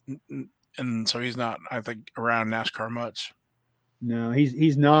 and so he's not, I think, around NASCAR much. No,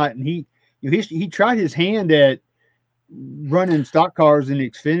 he's not, and he tried his hand at running stock cars in the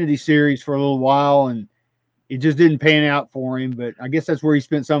Xfinity series for a little while, and it just didn't pan out for him. But I guess that's where he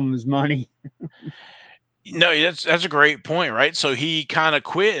spent some of his money. No, that's a great point, right? So he kind of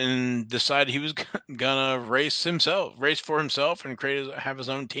quit and decided he was gonna race for himself, and have his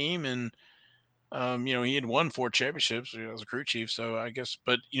own team. And he had won 4 championships as a crew chief. So I guess,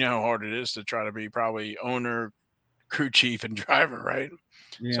 but you know how hard it is to try to be probably owner, crew chief, and driver, right?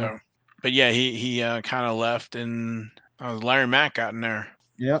 Yeah. So, but yeah, he kind of left, and Larry Mack got in there.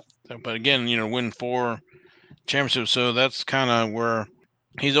 Yep. So, but again, win 4 championships. So that's kind of where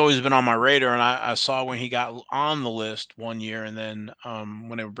he's always been on my radar, and I saw when he got on the list one year, and then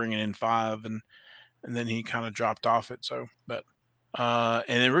when they were bringing in 5, and then he kind of dropped off it. So, but and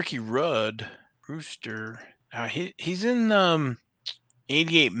then Ricky Rooster, he's in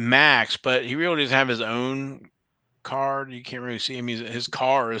 88 Max, but he really doesn't have his own card. You can't really see him. His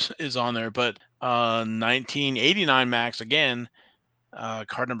car is on there, but 1989 Max again.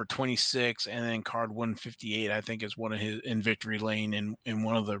 Card number 26, and then card 158, I think, is one of his in Victory Lane in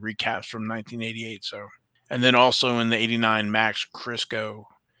one of the recaps from 1988. So, and then also in the 89 Max Crisco,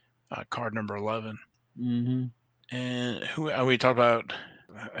 card number 11. Mm-hmm. And who we talked about?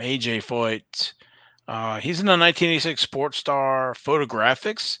 AJ Foyt. He's in the 1986 Sports Star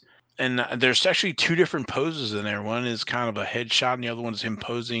Photographics, and there's actually 2 different poses in there. One is kind of a headshot, and the other one is him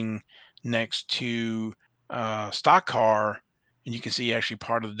posing next to stock car. And you can see actually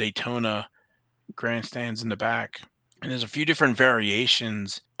part of the Daytona grandstands in the back. And there's a few different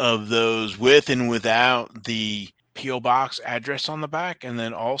variations of those with and without the P.O. Box address on the back. And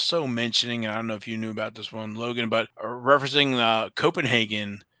then also mentioning, and I don't know if you knew about this one, Logan, but referencing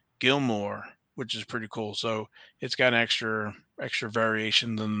Copenhagen Gilmore, which is pretty cool. So it's got an extra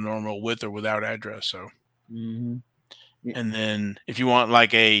variation than the normal with or without address. So. Mm-hmm. Yeah. And then if you want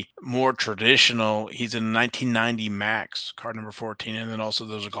like a more traditional, he's in 1990 Max, card number 14. And then also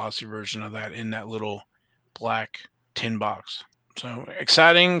there's a glossy version of that in that little black tin box. So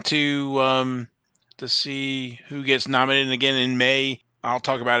exciting to see who gets nominated again in May. I'll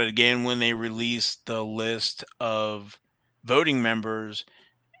talk about it again when they release the list of voting members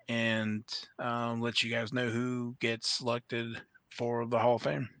and let you guys know who gets selected for the Hall of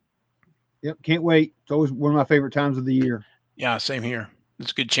Fame. Yep, can't wait. It's always one of my favorite times of the year. Yeah, same here.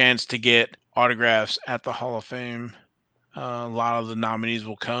 It's a good chance to get autographs at the Hall of Fame. A lot of the nominees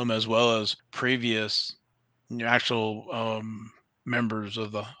will come, as well as previous actual members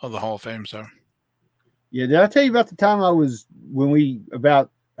of the Hall of Fame. So, yeah, did I tell you about the time I was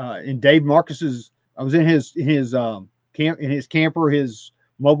in Dave Marcus's? I was in his camper, his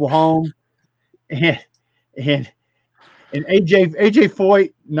mobile home, and AJ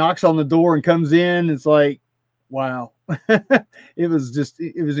Foyt knocks on the door and comes in. It's like, wow. It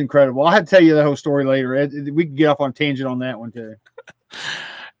was incredible. I'll have to tell you the whole story later. We can get off on a tangent on that one too.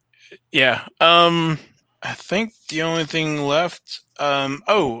 Yeah. I think the only thing left, we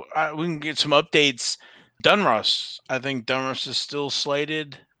can get some updates. Dunross. I think Dunross is still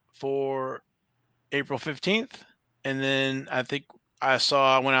slated for April 15th. And then I think I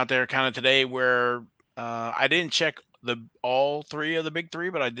went out there kind of today where I didn't check all 3 of the big 3,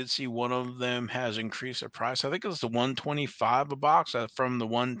 but I did see one of them has increased their price. I think it was the $125 a box from the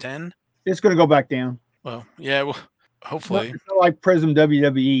 $110. It's going to go back down. Well, yeah, well, hopefully. It's not like Prism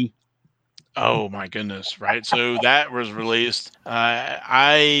WWE. Oh my goodness! Right, so that was released.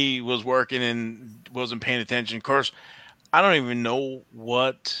 I was working and wasn't paying attention. Of course, I don't even know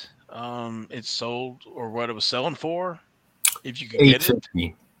what it sold or what it was selling for. If you could get it.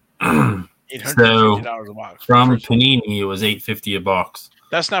 $850 a box. From Panini, it was $850 a box.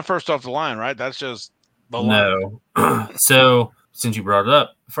 That's not first off the line, right? That's just the line. No. So, since you brought it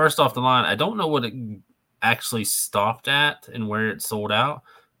up, first off the line, I don't know what it actually stopped at and where it sold out,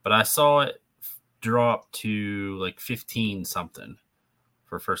 but I saw it drop to like 15 something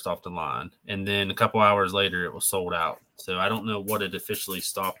for first off the line. And then a couple hours later, it was sold out. So, I don't know what it officially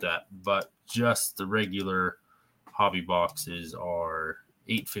stopped at, but just the regular hobby boxes are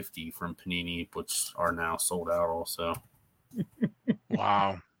 $850 from Panini, which are now sold out also.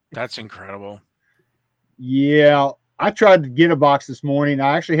 Wow, that's incredible. Yeah, I tried to get a box this morning.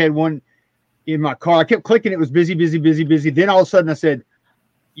 I actually had one in my car. I kept clicking. It was busy. Then all of a sudden I said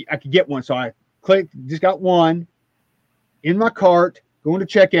I could get one. So I clicked, just got one in my cart, going to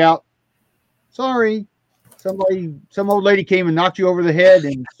checkout. Sorry. Some old lady came and knocked you over the head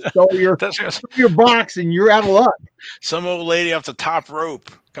and stole your box, and you're out of luck. Some old lady off the top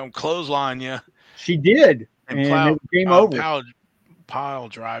rope come clothesline you. She did, and it came over. Pile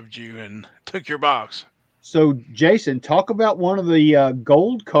drived you and took your box. So, Jason, talk about one of the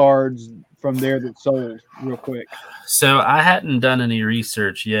gold cards from there that sold real quick. So I hadn't done any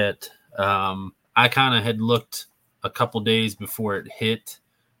research yet. I kind of had looked a couple days before it hit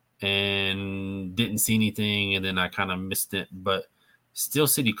and didn't see anything, and then I kind of missed it. But Steel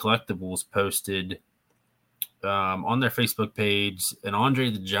City Collectibles posted on their Facebook page an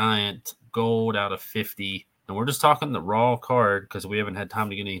Andre the Giant gold out of 50, and we're just talking the raw card because we haven't had time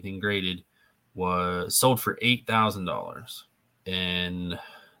to get anything graded, was sold for $8,000, and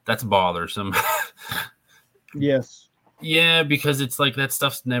that's bothersome. Yes. Yeah, because it's like that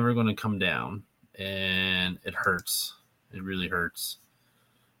stuff's never going to come down, and it hurts. It really hurts.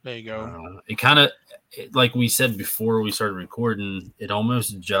 There you go. It kind of, like we said before we started recording, it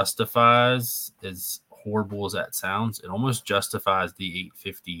almost justifies, as horrible as that sounds, it almost justifies the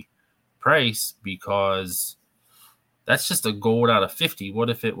 $850 price, because that's just a gold out of 50.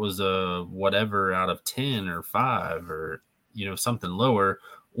 What if it was a whatever out of 10 or 5 or, something lower,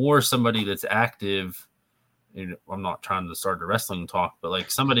 or somebody that's active? I'm not trying to start a wrestling talk, but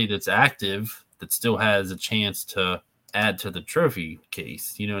like somebody that's active that still has a chance to add to the trophy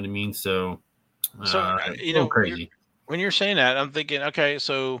case. You know what I mean? So crazy. When you're saying that, I'm thinking, okay,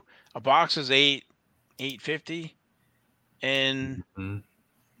 so a box is $850, and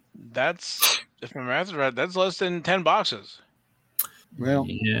that's, if my math is right, that's less than 10 boxes. Well,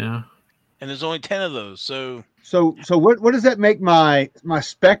 yeah, and there's only 10 of those. So what does that make my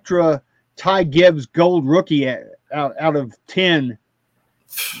Spectra Ty Gibbs gold rookie out of 10?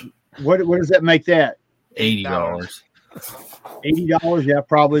 What does that make that? $80. $80, yeah,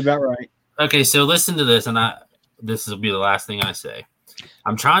 probably about right. Okay, so listen to this, and this will be the last thing I say.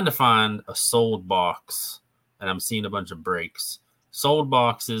 I'm trying to find a sold box, and I'm seeing a bunch of breaks. Sold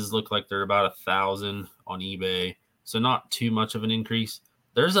boxes look like they're about 1,000 on eBay, so not too much of an increase.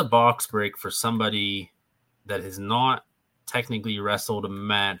 There's a box break for somebody that has not technically wrestled a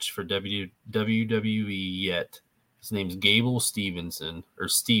match for WWE yet. His name's Gable Stevenson, or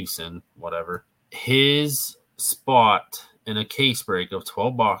Stevenson, whatever. His spot in a case break of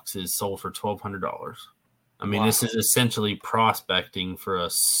 12 boxes sold for $1,200. I mean, This is essentially prospecting for a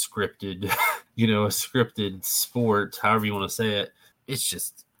scripted, a scripted sport, however you want to say it.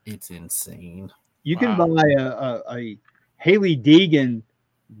 It's insane. You can buy a Haley Deegan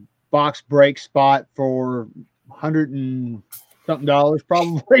box break spot for $100 and something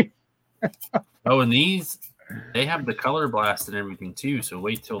probably. Oh, and these, they have the color blast and everything too, so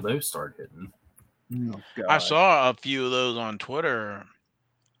wait till those start hitting. Oh, God. I saw a few of those on Twitter.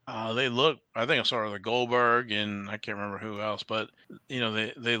 They look, I think I saw the Goldberg, and I can't remember who else, but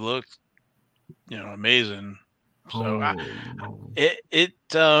they looked amazing. So it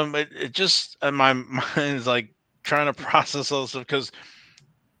just, my mind is like trying to process all this stuff, because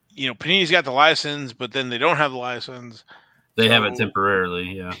Panini's got the license, but then they don't have the license. They have it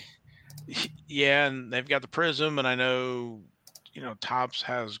temporarily, yeah. Yeah, and they've got the Prism, and I know Topps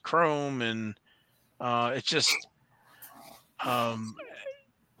has Chrome, and it's just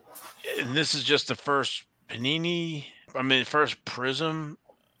and this is just the first first Prism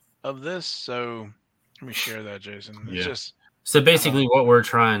of this. So let me share that, Jason. It's just, so basically what we're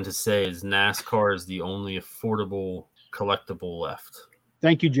trying to say is NASCAR is the only affordable collectible left.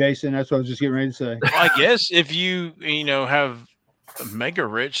 Thank you, Jason. That's what I was just getting ready to say. Well, I guess if you have a Mega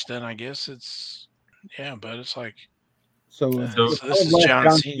Rich, then I guess it's, but it's like, so this is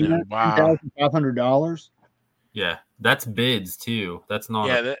John Cena. Wow, $2,500. Yeah, that's bids too. That's not.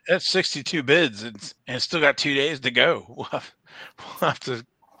 Yeah, that's 62 bids, and it's still got 2 days to go. We'll have to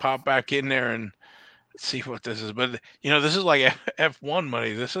pop back in there and see what this is. But this is like F1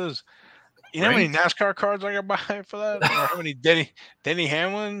 money. This is, how many NASCAR cards I can buy for that? Or how many Denny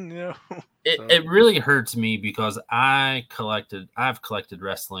Hamlin? It really hurts me because I've collected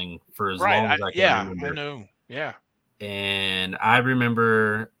wrestling for as long as I can remember. I know. Yeah. And I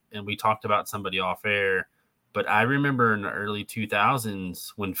remember, and we talked about somebody off air, but I remember in the early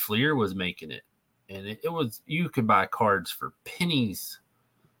 2000s when Fleer was making it, and it was, you could buy cards for pennies,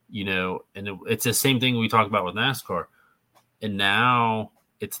 and it's the same thing we talked about with NASCAR. And now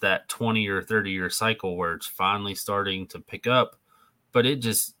it's that 20 or 30 year cycle where it's finally starting to pick up, but it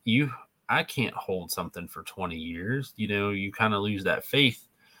just, I can't hold something for 20 years. You kind of lose that faith,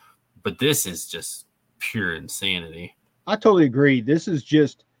 but this is just pure insanity. I totally agree. This is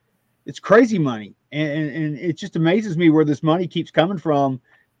just, it's crazy money. And it just amazes me where this money keeps coming from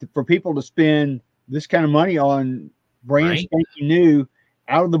for people to spend this kind of money on brand spanking new,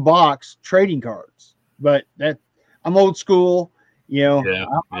 out of the box trading cards. But I'm old school. I'm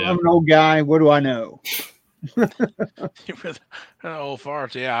an old guy. What do I know? Old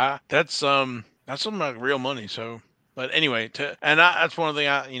farts. Yeah, that's That's some like real money. So, but anyway, that's one thing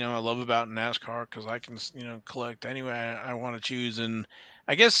I love about NASCAR because I can collect any way I want to choose, and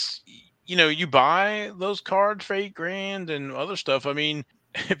I guess you buy those cards for $8,000 and other stuff. I mean,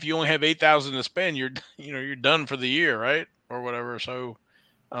 if you only have 8,000 to spend, you're done for the year, right, or whatever. So,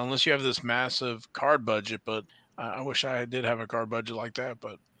 unless you have this massive card budget, but I wish I did have a card budget like that,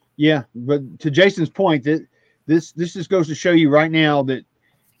 but. Yeah, but to Jason's point, that this just goes to show you right now that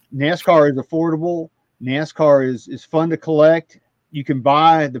NASCAR is affordable. NASCAR is fun to collect. You can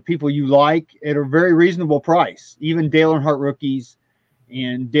buy the people you like at a very reasonable price. Even Dale Earnhardt rookies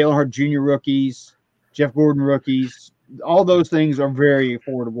and Dale Earnhardt Jr. rookies, Jeff Gordon rookies, all those things are very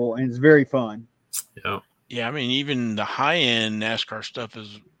affordable and it's very fun. Yeah. Yeah, I mean, even the high-end NASCAR stuff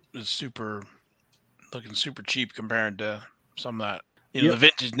is looking super cheap compared to some of that. The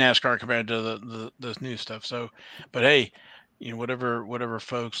vintage NASCAR compared to the new stuff. So, but hey, whatever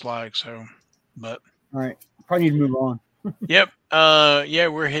folks like. So, but all right, probably need to move on. Yep. Yeah,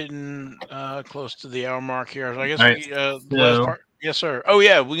 we're hitting close to the hour mark here. So I guess last part. Yes, sir. Oh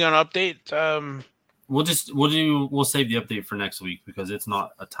yeah, we're gonna update. We'll save the update for next week because it's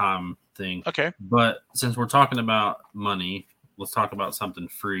not a time thing. Okay. But since we're talking about money, let's talk about something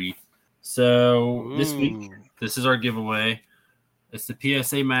free. So this week, this is our giveaway. It's the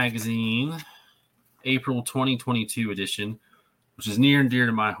PSA Magazine, April 2022 edition, which is near and dear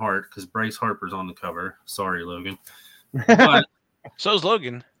to my heart because Bryce Harper's on the cover. Sorry, Logan. But so's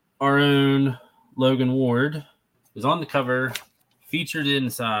Logan. Our own Logan Ward is on the cover, featured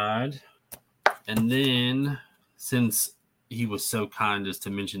inside. And then, since he was so kind as to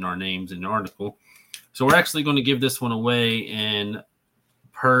mention our names in the article, so we're actually going to give this one away. And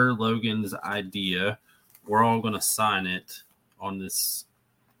per Logan's idea, we're all going to sign it on this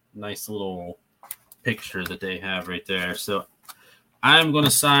nice little picture that they have right there. So I'm going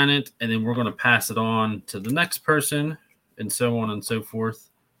to sign it, and then we're going to pass it on to the next person, and so on and so forth.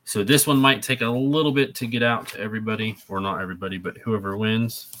 So this one might take a little bit to get out to everybody, or not everybody, but whoever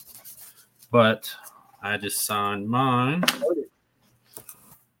wins. But I just signed mine.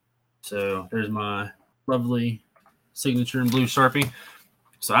 So there's my lovely signature in blue Sharpie.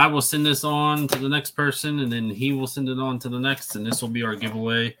 So I will send this on to the next person, and then he will send it on to the next, and this will be our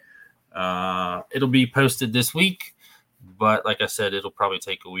giveaway. It'll be posted this week, but like I said, it'll probably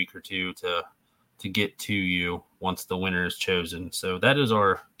take a week or two to get to you once the winner is chosen. So that is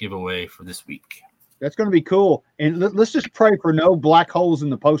our giveaway for this week. That's going to be cool. And let's just pray for no black holes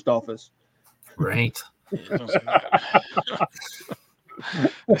in the post office. Right.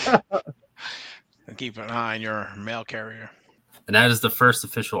 Keep an eye on your mail carrier. And that is the first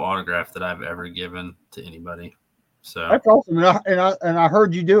official autograph that I've ever given to anybody. So that's awesome. And I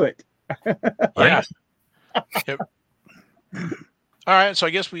heard you do it. Yeah. Yep. All right. So I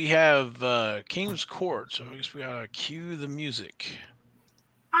guess we have King's Court. So I guess we gotta cue the music.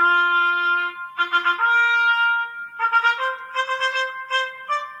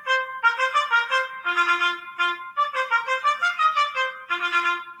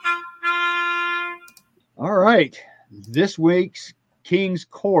 All right. This week's King's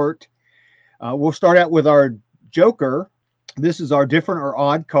Court. We'll start out with our Joker. This is our different or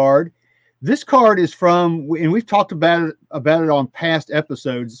odd card. This card is from, and we've talked about it on past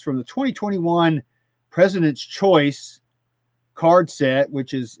episodes. It's from the 2021 President's Choice card set,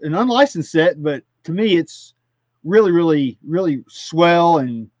 which is an unlicensed set, but to me, it's really, really, really swell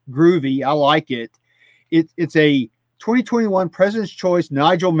and groovy. I like it. It's a 2021 President's Choice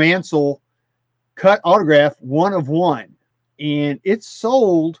Nigel Mansell cut autograph, 1 of 1, and it's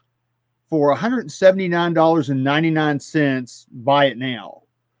sold for $179.99. Buy it now.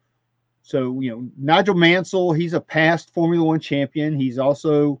 So, Nigel Mansell, he's a past Formula One champion. He's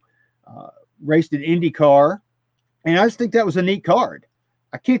also raced in IndyCar, and I just think that was a neat card.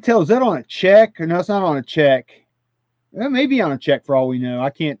 I can't tell, is that on a check? No, it's not on a check. It may be on a check for all we know. I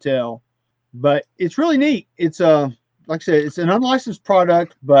can't tell, but it's really neat. It's like I said, it's an unlicensed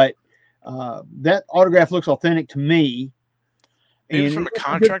product, but that autograph looks authentic to me. Maybe it's from a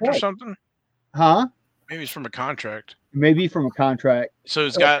contract or something? Huh? Maybe it's from a contract. Maybe from a contract. So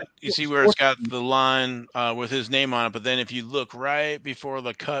it's got, you see where it's got the line with his name on it, but then if you look right before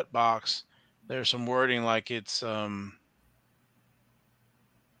the cut box, there's some wording like it's this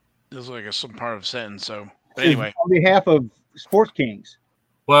is like some part of a sentence. So, but anyway, on behalf of Sports Kings.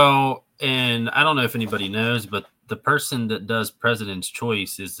 Well, and I don't know if anybody knows, but the person that does President's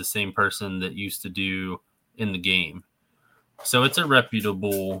Choice is the same person that used to do In the Game. So it's a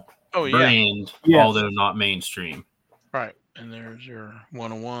reputable brand, yes, although not mainstream. Right. And there's your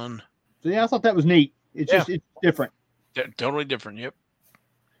 101. So yeah, I thought that was neat. It's just, it's different. Totally different. Yep.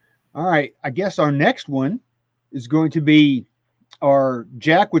 All right. I guess our next one is going to be our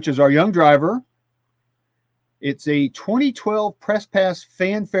Jack, which is our young driver. It's a 2012 Press Pass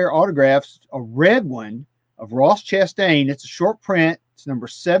Fanfare Autographs, a red one of Ross Chastain. It's a short print. It's number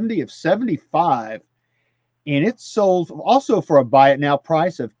 70 of 75. And it's sold also for a buy it now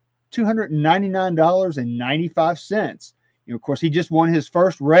price of $299.95. Of course, he just won his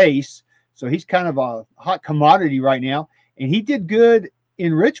first race, so he's kind of a hot commodity right now. And he did good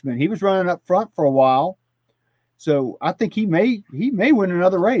in Richmond. He was running up front for a while, so I think he may win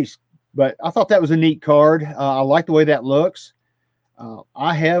another race. But I thought that was a neat card. I like the way that looks.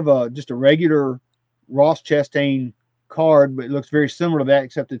 I have just a regular Ross Chastain card, but it looks very similar to that,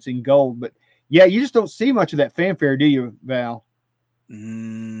 except it's in gold. But yeah, you just don't see much of that fanfare, do you, Val?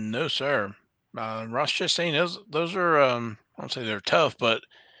 No, sir. Ross Chastain, those are I don't say they're tough, but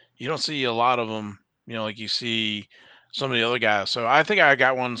you don't see a lot of them. Like you see some of the other guys. So I think I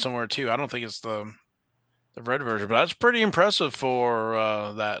got one somewhere too. I don't think it's the red version, but that's pretty impressive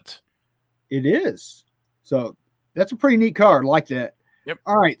for that. It is. So that's a pretty neat card. I like that. Yep.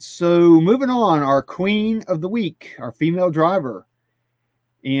 All right. So moving on, our queen of the week, our female driver.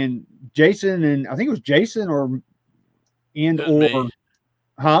 And Jason, and I think it was Jason or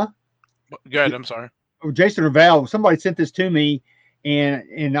huh? Go ahead. I'm sorry. Jason or Val, somebody sent this to me,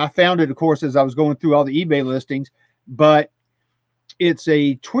 and I found it, of course, as I was going through all the eBay listings. But it's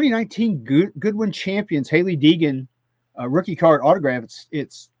a 2019 Goodwin Champions Hailie Deegan rookie card autograph.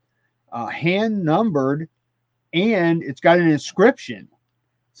 It's hand numbered, and it's got an inscription.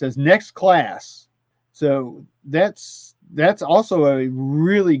 It says "Next Class." So that's also a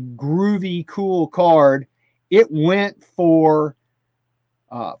really groovy, cool card. It went for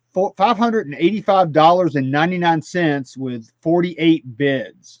 $585.99 with 48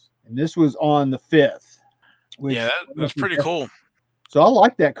 bids, and this was on the 5th. Yeah, that's pretty cool. So I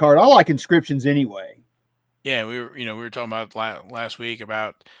like that card. I like inscriptions anyway. Yeah, we were talking about last week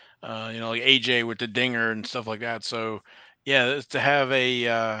about like AJ with the dinger and stuff like that. So yeah, to have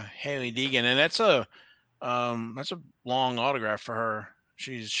a Hailie Deegan, and that's a long autograph for her.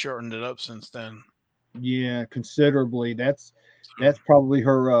 She's shortened it up since then. Yeah, considerably. That's probably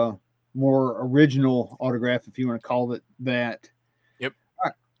her more original autograph, if you want to call it that. Yep.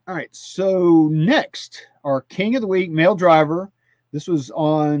 All right. So next, our king of the week, male driver. This was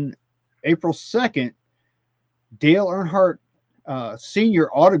on April 2nd. Dale Earnhardt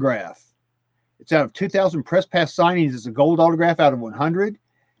Senior autograph. It's out of 2,000 Press Pass signings. It's a gold autograph out of 100.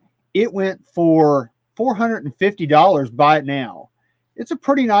 It went for $450. Buy it now. It's a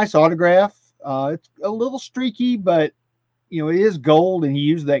pretty nice autograph. It's a little streaky, but it is gold, and he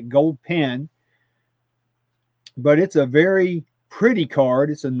used that gold pen. But it's a very pretty card.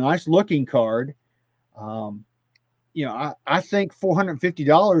 It's a nice looking card. I think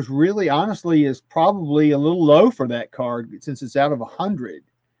 $450 really, honestly, is probably a little low for that card since it's out of 100.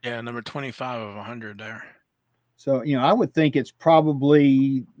 Yeah, number 25 of 100 there. So I would think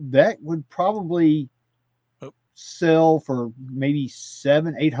that would probably sell for maybe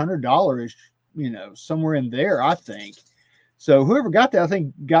 $700-800. Somewhere in there, I think. So whoever got that, I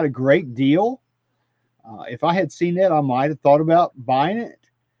think, got a great deal. If I had seen that, I might have thought about buying it.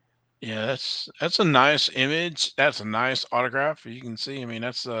 Yeah, that's a nice image. That's a nice autograph. You can see. I mean,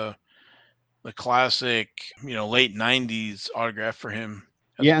 that's the classic, late '90s autograph for him,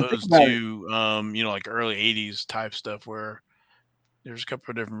 as opposed to like early '80s type stuff where there's a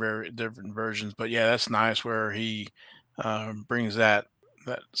couple of different versions. But yeah, that's nice where he brings that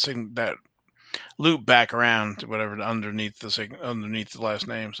loop back around to whatever underneath the last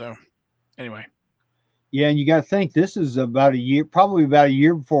name. So anyway. Yeah, and you got to think this is probably about a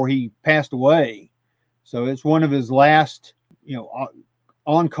year before he passed away. So it's one of his last,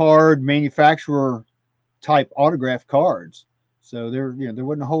 on-card manufacturer type autograph cards. So there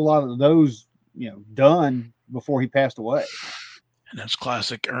wasn't a whole lot of those, done before he passed away. And that's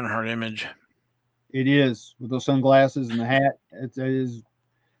classic Earnhardt image. It is, with those sunglasses and the hat.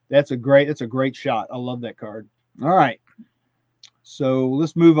 That's a great shot. I love that card. All right. So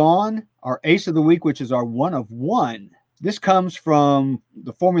let's move on. Our ace of the week, which is our 1 of 1. This comes from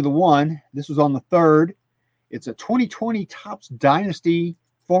the Formula One. This was on the 3rd. It's a 2020 Topps Dynasty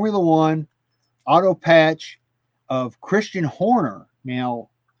Formula One auto patch of Christian Horner. Now,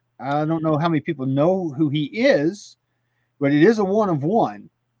 I don't know how many people know who he is, but it is a 1 of 1.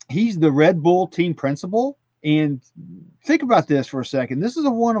 He's the Red Bull team principal. And think about this for a second. This is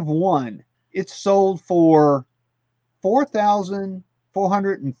a 1 of 1. It's sold for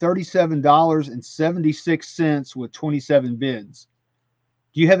 $4,437.76 with 27 bids.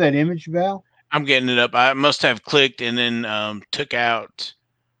 Do you have that image, Val? I'm getting it up. I must have clicked and then took out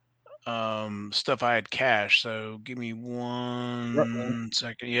stuff I had cash. So give me one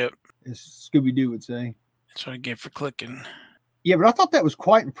second. Yep. As Scooby Doo would say. That's what I get for clicking. Yeah, but I thought that was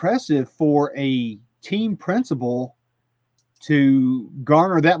quite impressive for a team principal to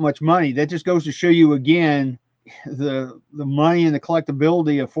garner that much money. That just goes to show you again the money and the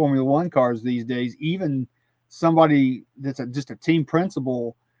collectability of Formula One cars these days. Even somebody that's just a team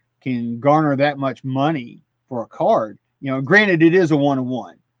principal can garner that much money for a card. Granted, it is a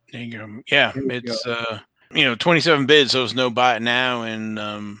 1-on-1. There you go. Yeah, it's 27 bids, so it's no buy it now, and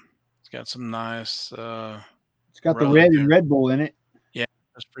it's got some nice. It's got the red and Red Bull in it. Yeah,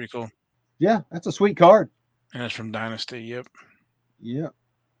 that's pretty cool. Yeah, that's a sweet card. And it's from Dynasty. Yep. Yep.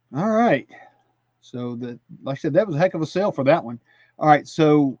 All right. So like I said, that was a heck of a sale for that one. All right.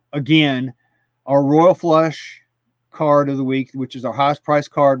 So again, our Royal Flush card of the week, which is our highest price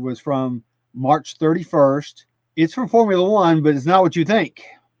card, was from March 31st. It's from Formula One, but it's not what you think.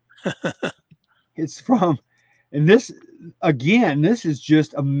 It's from, and this is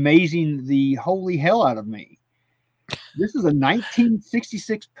just amazing the holy hell out of me. This is a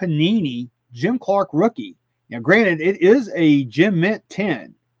 1966 Panini Jim Clark rookie. Now, granted, it is a Gem Mint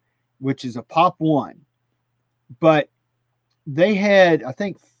 10, which is a Pop 1, but they had, I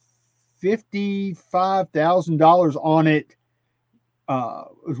think, $55,000 on it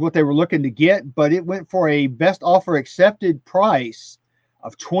was what they were looking to get, but it went for a best offer accepted price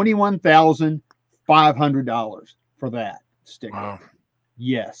of $21,500 for that sticker. Wow.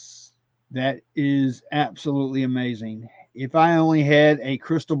 Yes, that is absolutely amazing. If I only had a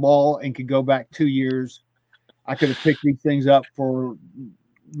crystal ball and could go back 2 years, I could have picked these things up for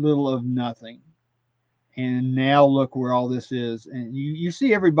little of nothing. And now look where all this is. And you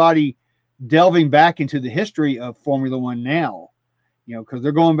see everybody delving back into the history of Formula One now, because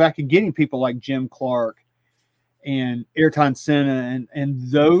they're going back and getting people like Jim Clark and Ayrton Senna and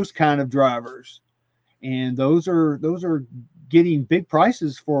those kind of drivers. And those are getting big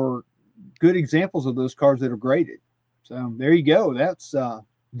prices for good examples of those cars that are graded. So there you go. That's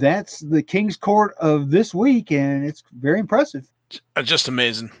the King's Court of this week, and it's very impressive. Just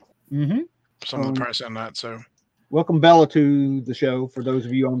amazing. Mm-hmm. Some of the price on that. So, welcome Bella to the show. For those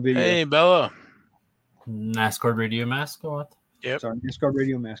of you on video, hey Bella, NASCAR radio mascot. Yep. Sorry, NASCAR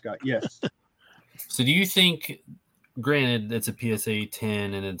radio mascot. Yes. So, do you think, granted, it's a PSA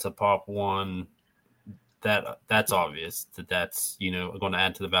 10 and it's a Pop 1, that's obvious that's going to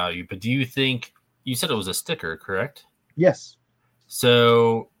add to the value? But do you think, you said it was a sticker, correct? Yes.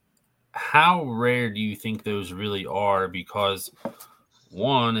 So how rare do you think those really are? Because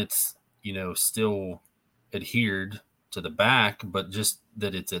one, it's, still adhered to the back, but just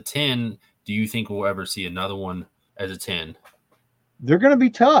that it's a 10, do you think we'll ever see another one as a 10? They're going to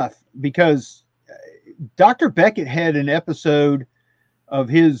be tough because Dr. Beckett had an episode of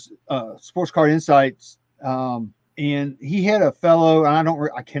his Sports Card Insights, and he had a fellow, and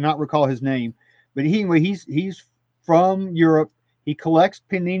I cannot recall his name, but he's from Europe. He collects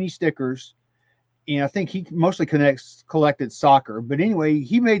Panini stickers, and I think he mostly collected soccer. But anyway,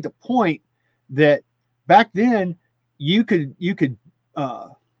 he made the point that back then you could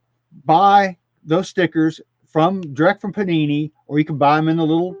buy those stickers direct from Panini, or you could buy them in the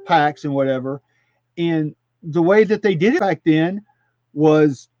little packs and whatever. And the way that they did it back then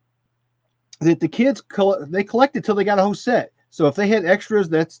was that the kids they collected till they got a whole set. So if they had extras,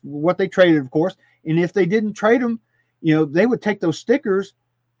 that's what they traded, of course. And if they didn't trade them, they would take those stickers,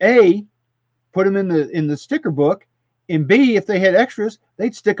 A, put them in the sticker book, and B, if they had extras,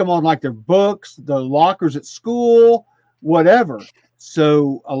 they'd stick them on like their books, the lockers at school, whatever.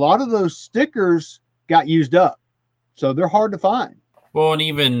 So a lot of those stickers got used up. So they're hard to find. Well, and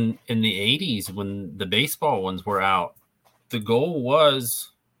even in the 80s when the baseball ones were out, the goal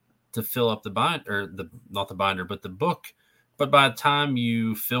was to fill up the binder, not the binder, but the book. But by the time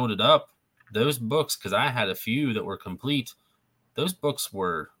you filled it up, those books, because I had a few that were complete, those books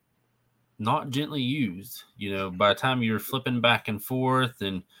were not gently used. By the time you're flipping back and forth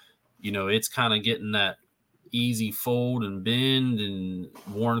and, it's kind of getting that easy fold and bend and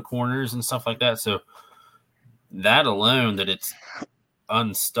worn corners and stuff like that. So that alone, that it's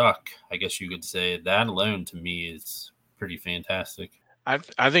unstuck, I guess you could say, that alone to me is pretty fantastic.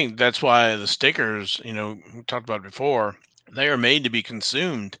 I think that's why the stickers, we talked about before, they are made to be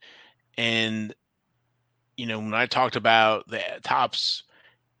consumed. And, when I talked about the Topps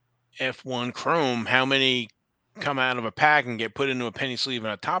F1 Chrome, how many come out of a pack and get put into a penny sleeve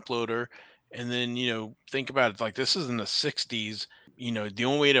and a top loader? And then, think about it, like this is in the 60s. The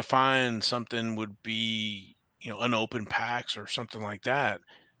only way to find something would be, unopened packs or something like that.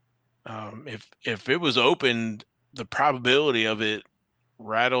 If it was opened, the probability of it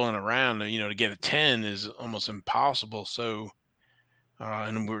rattling around. To get a 10 is almost impossible. So,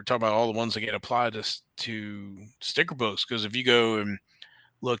 and we were talking about all the ones that get applied to sticker books, because if you go and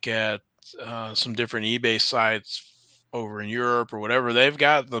look at some different eBay sites over in Europe or whatever, they've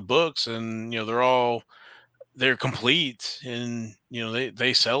got the books, and they're complete, and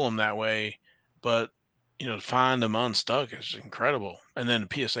they sell them that way. But to find them unstuck is incredible, and then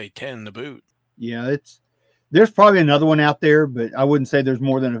the PSA 10 to boot. Yeah, there's probably another one out there, but I wouldn't say there's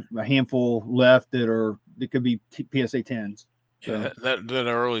more than a handful left that could be PSA 10s. So. Yeah, that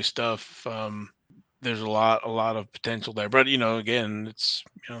early stuff. There's a lot of potential there, but again, it's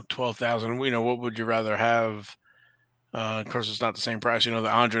 12,000. What would you rather have? Of course, it's not the same price. The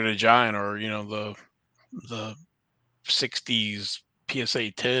Andre the Giant, or the 60s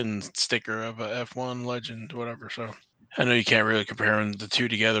PSA 10 sticker of a F1 Legend, whatever. So I know you can't really compare the two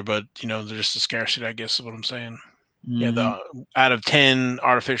together, but they're just a scarcity, I guess is what I'm saying. Mm-hmm. Yeah, the out of 10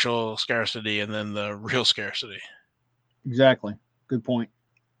 artificial scarcity, and then the real scarcity. Exactly. Good point.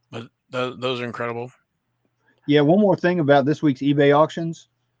 But those are incredible. Yeah, one more thing about this week's eBay auctions.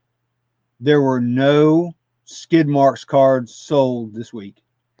 There were no skid marks cards sold this week.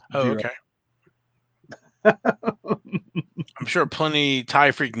 Oh, 0. Okay. I'm sure plenty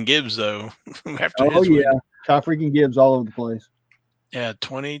Ty freaking Gibbs, though. After Ty freaking Gibbs all over the place. Yeah,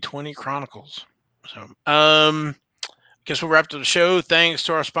 2020 Chronicles. So, guess we'll wrap up the show. Thanks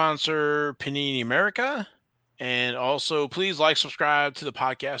to our sponsor, Panini America. And also, please subscribe to the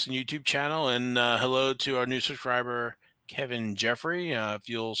podcast and YouTube channel. And hello to our new subscriber, Kevin Jeffrey. If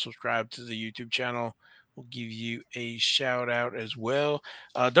you'll subscribe to the YouTube channel, we'll give you a shout out as well.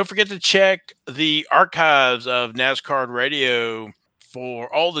 Don't forget to check the archives of NASCAR Radio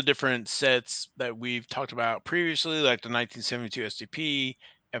for all the different sets that we've talked about previously, like the 1972 STP,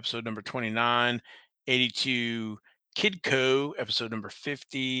 episode number 29, 82 Kidco, episode number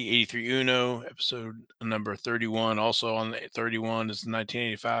 50, 83 Uno, episode number 31. Also on 31 is the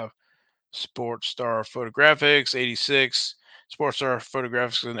 1985 Sports Star Photographics, 86 Sports Star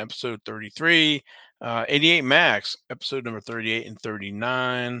Photographics in episode 33, 88 Max, episode number 38 and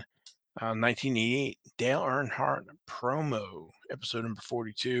 39, 1988 Dale Earnhardt promo, episode number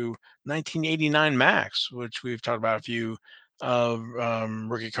 42, 1989 Max, which we've talked about a few of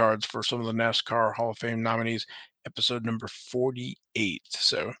rookie cards for some of the NASCAR Hall of Fame nominees, episode number 48.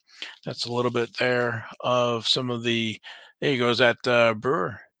 So that's a little bit there of some of the. There you go. Is that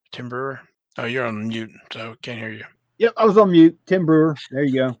Brewer, Tim Brewer? Oh, you're on mute, so can't hear you. Yep, I was on mute. Tim Brewer. There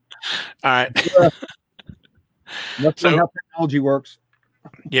you go. All right. That's how technology works.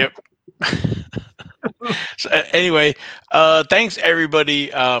 Yep. So anyway, thanks everybody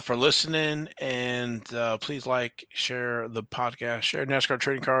for listening, and please share the podcast, share NASCAR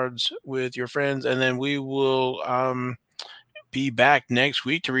trading cards with your friends, and then we will be back next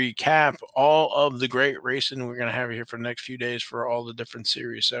week to recap all of the great racing we're going to have here for the next few days for all the different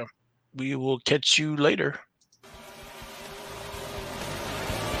series. So we will catch you later.